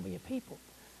 there's going to be a people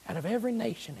out of every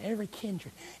nation, every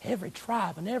kindred, every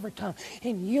tribe, and every tongue,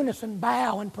 in unison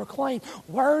bow and proclaim,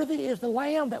 worthy is the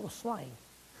Lamb that was slain,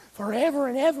 forever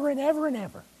and ever and ever and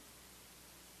ever.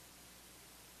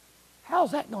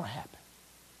 How's that going to happen?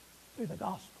 Through the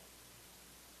gospel.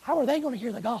 How are they going to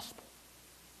hear the gospel?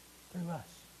 Through us,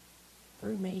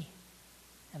 through me,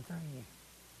 and through you.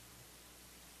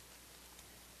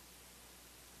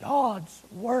 God's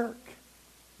work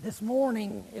this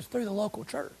morning is through the local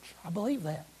church. I believe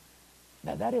that.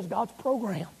 That is God's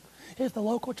program, is the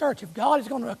local church. If God is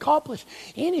going to accomplish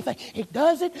anything, He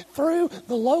does it through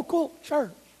the local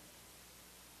church.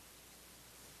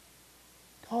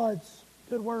 God's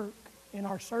good work in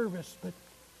our service, but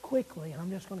quickly, and I'm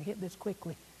just going to hit this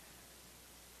quickly.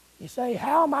 You say,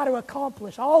 how am I to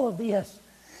accomplish all of this?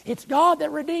 It's God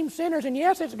that redeems sinners, and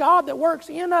yes, it's God that works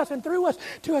in us and through us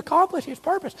to accomplish His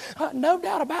purpose. No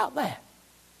doubt about that.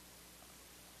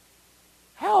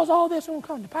 How is all this going to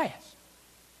come to pass?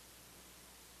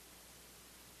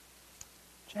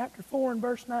 Chapter 4 and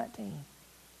verse 19.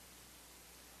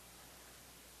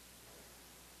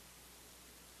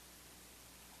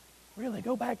 Really,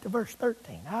 go back to verse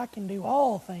 13. I can do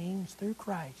all things through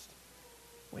Christ,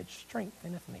 which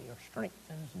strengtheneth me, or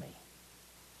strengthens me.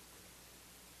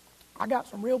 I got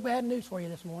some real bad news for you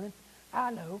this morning.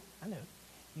 I know.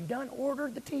 You done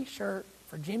ordered the t-shirt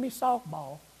for Jimmy's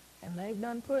softball, and they've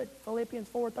done put Phillipians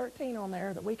 4:13 on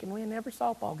there that we can win every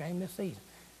softball game this season.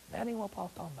 That ain't what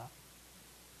Paul's talking about.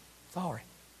 Sorry.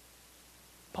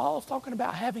 Paul's talking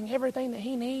about having everything that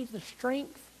he needs, the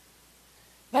strength.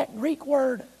 That Greek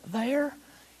word there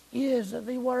is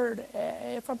the word,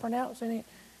 if I'm pronouncing it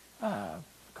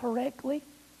correctly,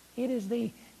 it is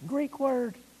the Greek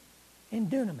word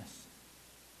dunamis.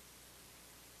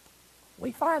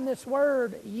 We find this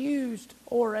word used,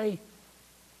 or a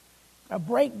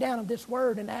breakdown of this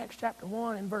word in Acts chapter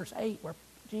 1 and verse 8, where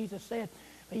Jesus said,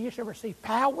 "But you shall receive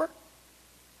power.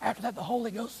 After that the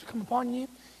Holy Ghost will come upon you.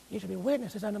 You shall be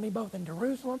witnesses unto me both in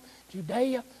Jerusalem,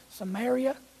 Judea,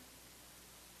 Samaria,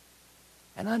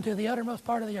 and unto the uttermost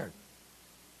part of the earth."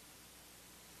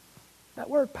 That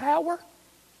word power,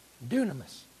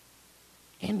 dunamis.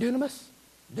 Dunamis,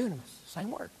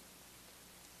 same word.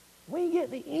 We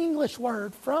get the English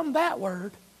word from that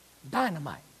word,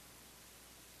 dynamite.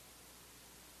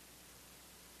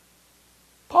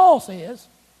 Paul says,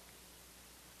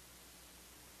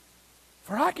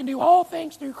 "For I can do all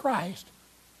things through Christ,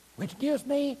 which gives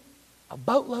me a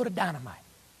boatload of dynamite."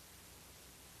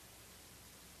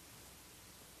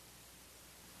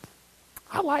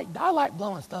 I like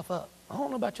blowing stuff up. I don't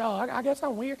know about y'all. I guess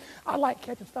I'm weird. I like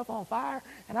catching stuff on fire,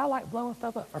 and I like blowing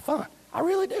stuff up for fun. I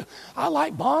really do. I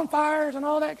like bonfires and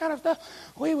all that kind of stuff.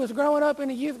 We was growing up in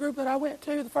a youth group that I went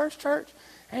to, the first church,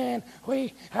 and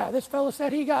this fellow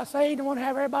said he got saved and wanted to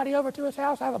have everybody over to his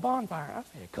house have a bonfire. I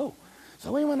said, cool.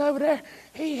 So we went over there.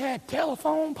 He had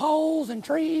telephone poles and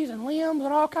trees and limbs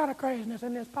and all kind of craziness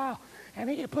in this pile. And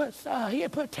he had put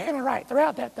tannerite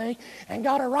throughout that thing and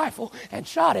got a rifle and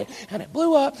shot it, and it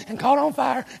blew up and caught on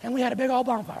fire, and we had a big old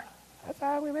bonfire. That's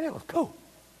how we made it. It was cool.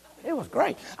 It was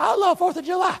great. I love 4th of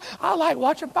July. I like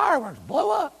watching fireworks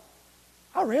blow up.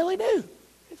 I really do.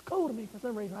 It's cool to me for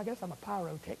some reason. I guess I'm a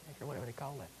pyrotechnic or whatever they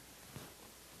call that.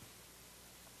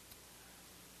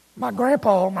 My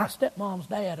grandpa, my stepmom's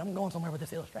dad, I'm going somewhere with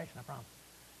this illustration, I promise,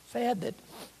 said that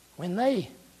when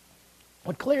they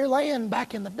would clear land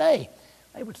back in the day,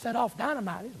 they would set off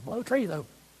dynamite. They would blow trees over.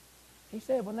 He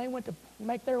said when they went to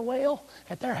make their well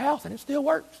at their house, and it still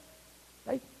works,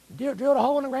 they drilled a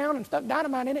hole in the ground and stuck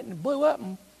dynamite in it, and it blew up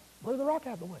and blew the rock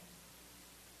out of the way.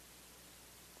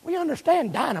 We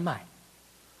understand dynamite.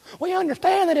 We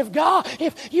understand that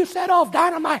if you set off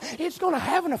dynamite, it's going to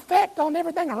have an effect on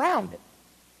everything around it.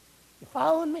 You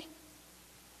following me?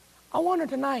 I wonder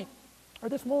tonight, or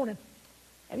this morning,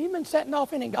 have you been setting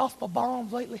off any gospel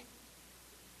bombs lately?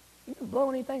 You been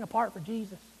blowing anything apart for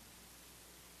Jesus?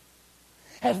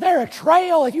 Is there a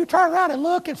trail? If you turn around and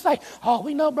look and say, "Oh,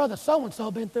 we know brother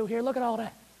so-and-so been through here. Look at all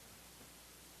that."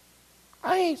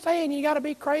 I ain't saying you got to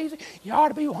be crazy. You ought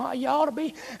to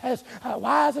be as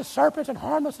wise as serpents and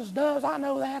harmless as doves. I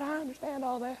know that. I understand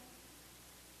all that.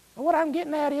 But what I'm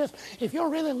getting at is, if you're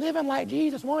really living like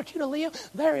Jesus wants you to live,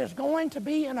 there is going to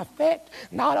be an effect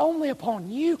not only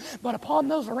upon you, but upon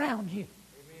those around you.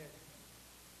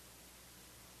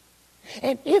 Amen.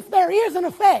 And if there is an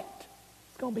effect,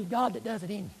 it's going to be God that does it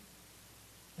in you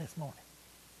this morning.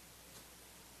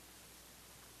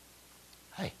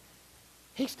 Hey,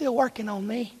 He's still working on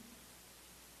me.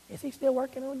 Is He still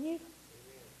working on you? Amen.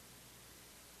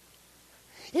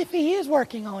 If He is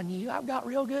working on you, I've got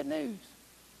real good news.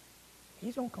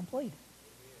 He's going to complete it.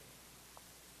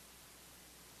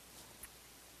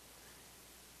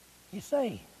 You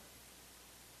say,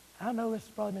 "I know this has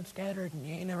probably been scattered and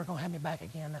you ain't never going to have me back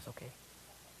again." That's okay.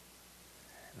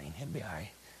 I mean, it'll be all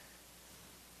right.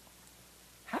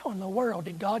 How in the world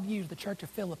did God use the church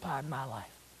of Philippi in my life?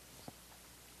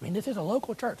 I mean, this is a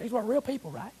local church. These were real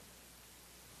people, right?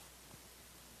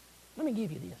 Let me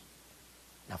give you this.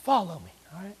 Now follow me,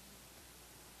 all right?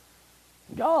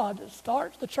 God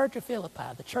starts the church of Philippi,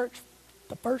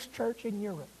 the first church in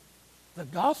Europe. The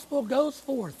gospel goes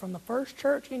forth from the first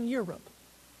church in Europe,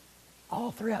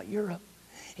 all throughout Europe.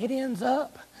 It ends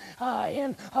up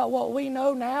in what we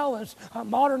know now as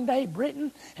modern-day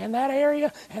Britain and that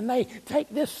area, and they take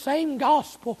this same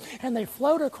gospel and they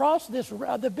float across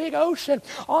the big ocean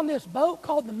on this boat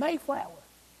called the Mayflower.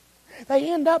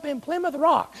 They end up in Plymouth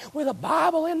Rock with a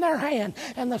Bible in their hand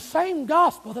and the same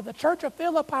gospel that the church of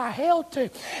Philippi held to.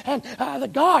 And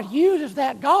God uses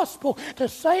that gospel to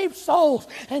save souls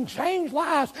and change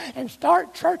lives and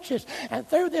start churches. And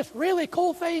through this really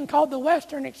cool thing called the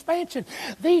Western Expansion,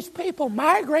 these people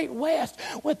migrate west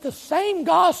with the same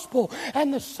gospel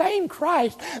and the same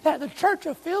Christ that the church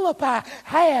of Philippi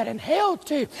had and held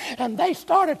to. And they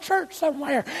start a church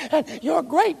somewhere. And your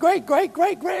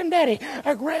great-great-great-great-granddaddy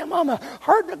or grandmama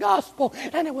heard the gospel,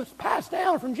 and it was passed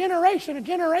down from generation to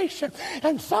generation,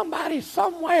 and somebody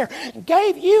somewhere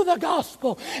gave you the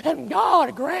gospel, and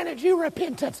God granted you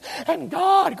repentance, and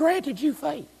God granted you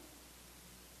faith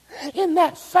in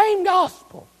that same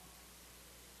gospel.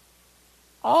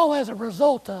 All as a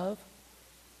result of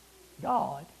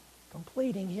God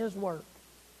completing His work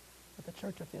with the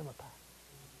church of Philippi.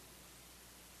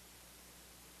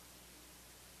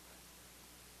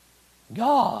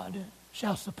 God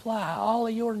shall supply all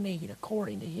of your need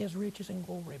according to His riches and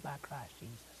glory by Christ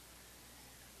Jesus.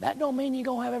 That don't mean you're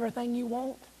going to have everything you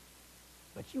want,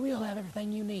 but you will have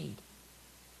everything you need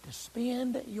to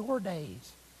spend your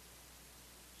days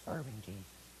serving Jesus.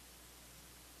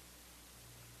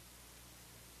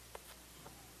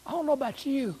 I don't know about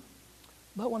you,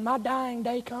 but when my dying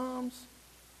day comes,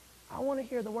 I want to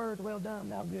hear the words, "Well done,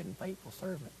 thou good and faithful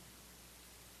servant."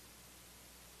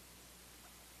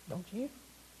 Don't you?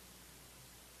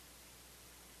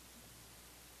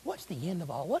 What's the end of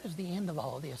all? What is the end of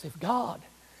all of this? If God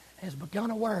has begun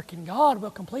a work and God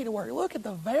will complete a work. Look at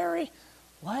the very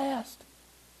last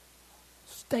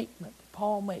statement that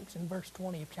Paul makes in verse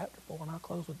 20 of chapter 4, and I'll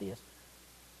close with this.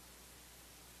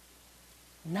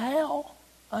 Now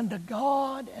unto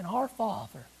God and our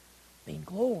Father be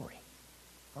glory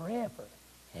forever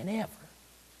and ever.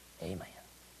 Amen.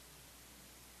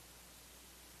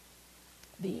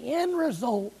 The end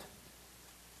result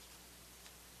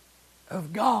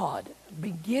of God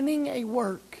beginning a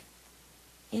work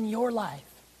in your life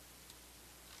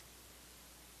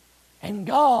and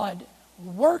God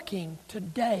working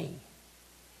today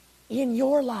in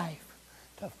your life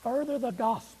to further the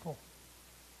gospel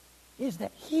is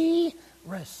that He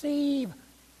receive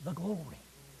the glory.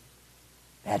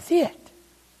 That's it.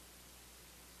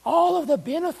 All of the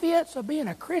benefits of being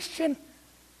a Christian,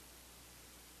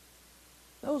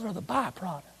 those are the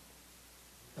byproduct.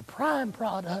 The prime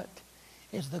product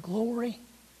is the glory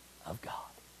of God.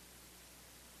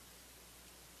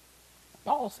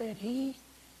 Paul said, He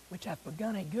which hath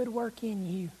begun a good work in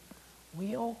you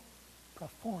will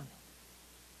perform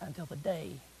it until the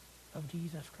day of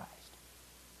Jesus Christ.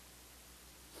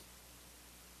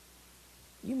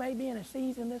 You may be in a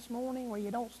season this morning where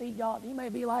you don't see God. You may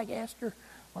be like Esther,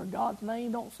 where God's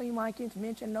name don't seem like it's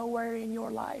mentioned nowhere in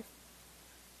your life.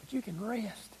 But you can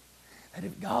rest that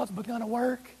if God's begun a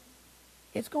work,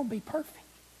 it's going to be perfect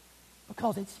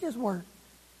because it's His word.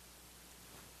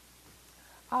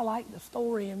 I like the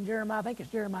story in Jeremiah, I think it's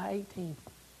Jeremiah 18,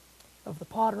 of the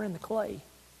potter and the clay.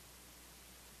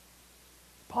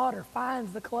 The potter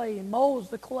finds the clay and molds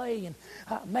the clay and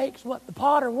makes what the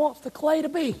potter wants the clay to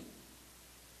be.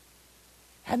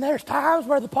 And there's times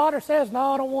where the potter says,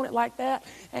 no, I don't want it like that,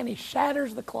 and he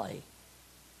shatters the clay.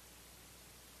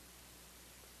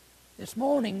 This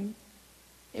morning,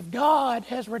 if God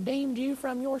has redeemed you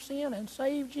from your sin and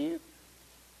saved you,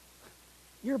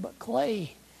 you're but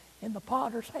clay in the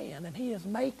potter's hand, and He is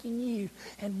making you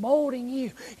and molding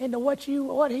you into what He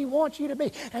wants you to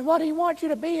be. And what He wants you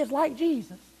to be is like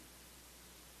Jesus.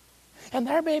 And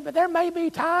there may be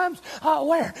times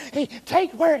where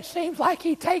it seems like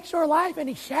He takes your life and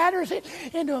He shatters it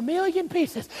into a million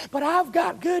pieces. But I've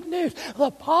got good news. The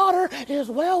potter is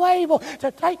well able to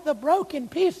take the broken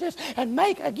pieces and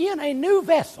make again a new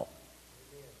vessel.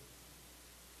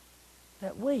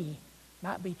 That we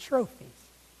might be trophies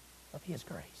of His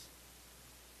grace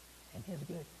and His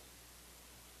goodness.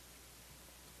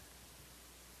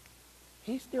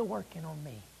 He's still working on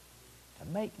me to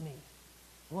make me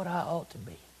what I ought to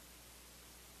be.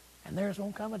 And there's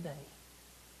going to come a day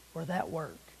where that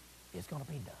work is going to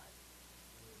be done.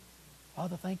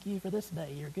 Father, thank You for this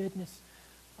day, Your goodness.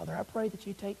 Father, I pray that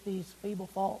You take these feeble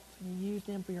thoughts and You use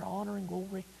them for Your honor and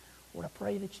glory. Lord, I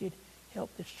pray that You'd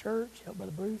help this church, help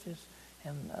Brother Bruce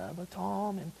and Brother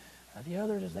Tom and the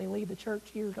others as they lead the church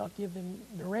here. God, give them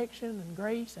direction and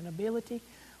grace and ability.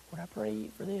 Lord, I pray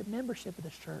for the membership of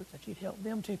this church that You'd help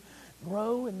them to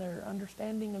grow in their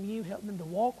understanding of You, help them to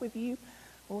walk with You.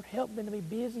 Lord, help them to be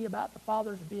busy about the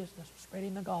Father's business of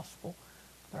spreading the gospel.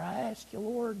 Lord, I ask You,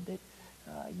 Lord, that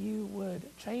You would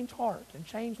change hearts and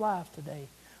change lives today.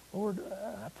 Lord,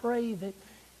 I pray that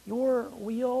Your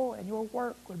will and Your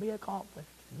work would be accomplished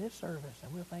in this service,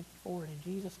 and we'll thank You for it in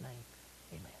Jesus' name.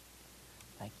 Amen.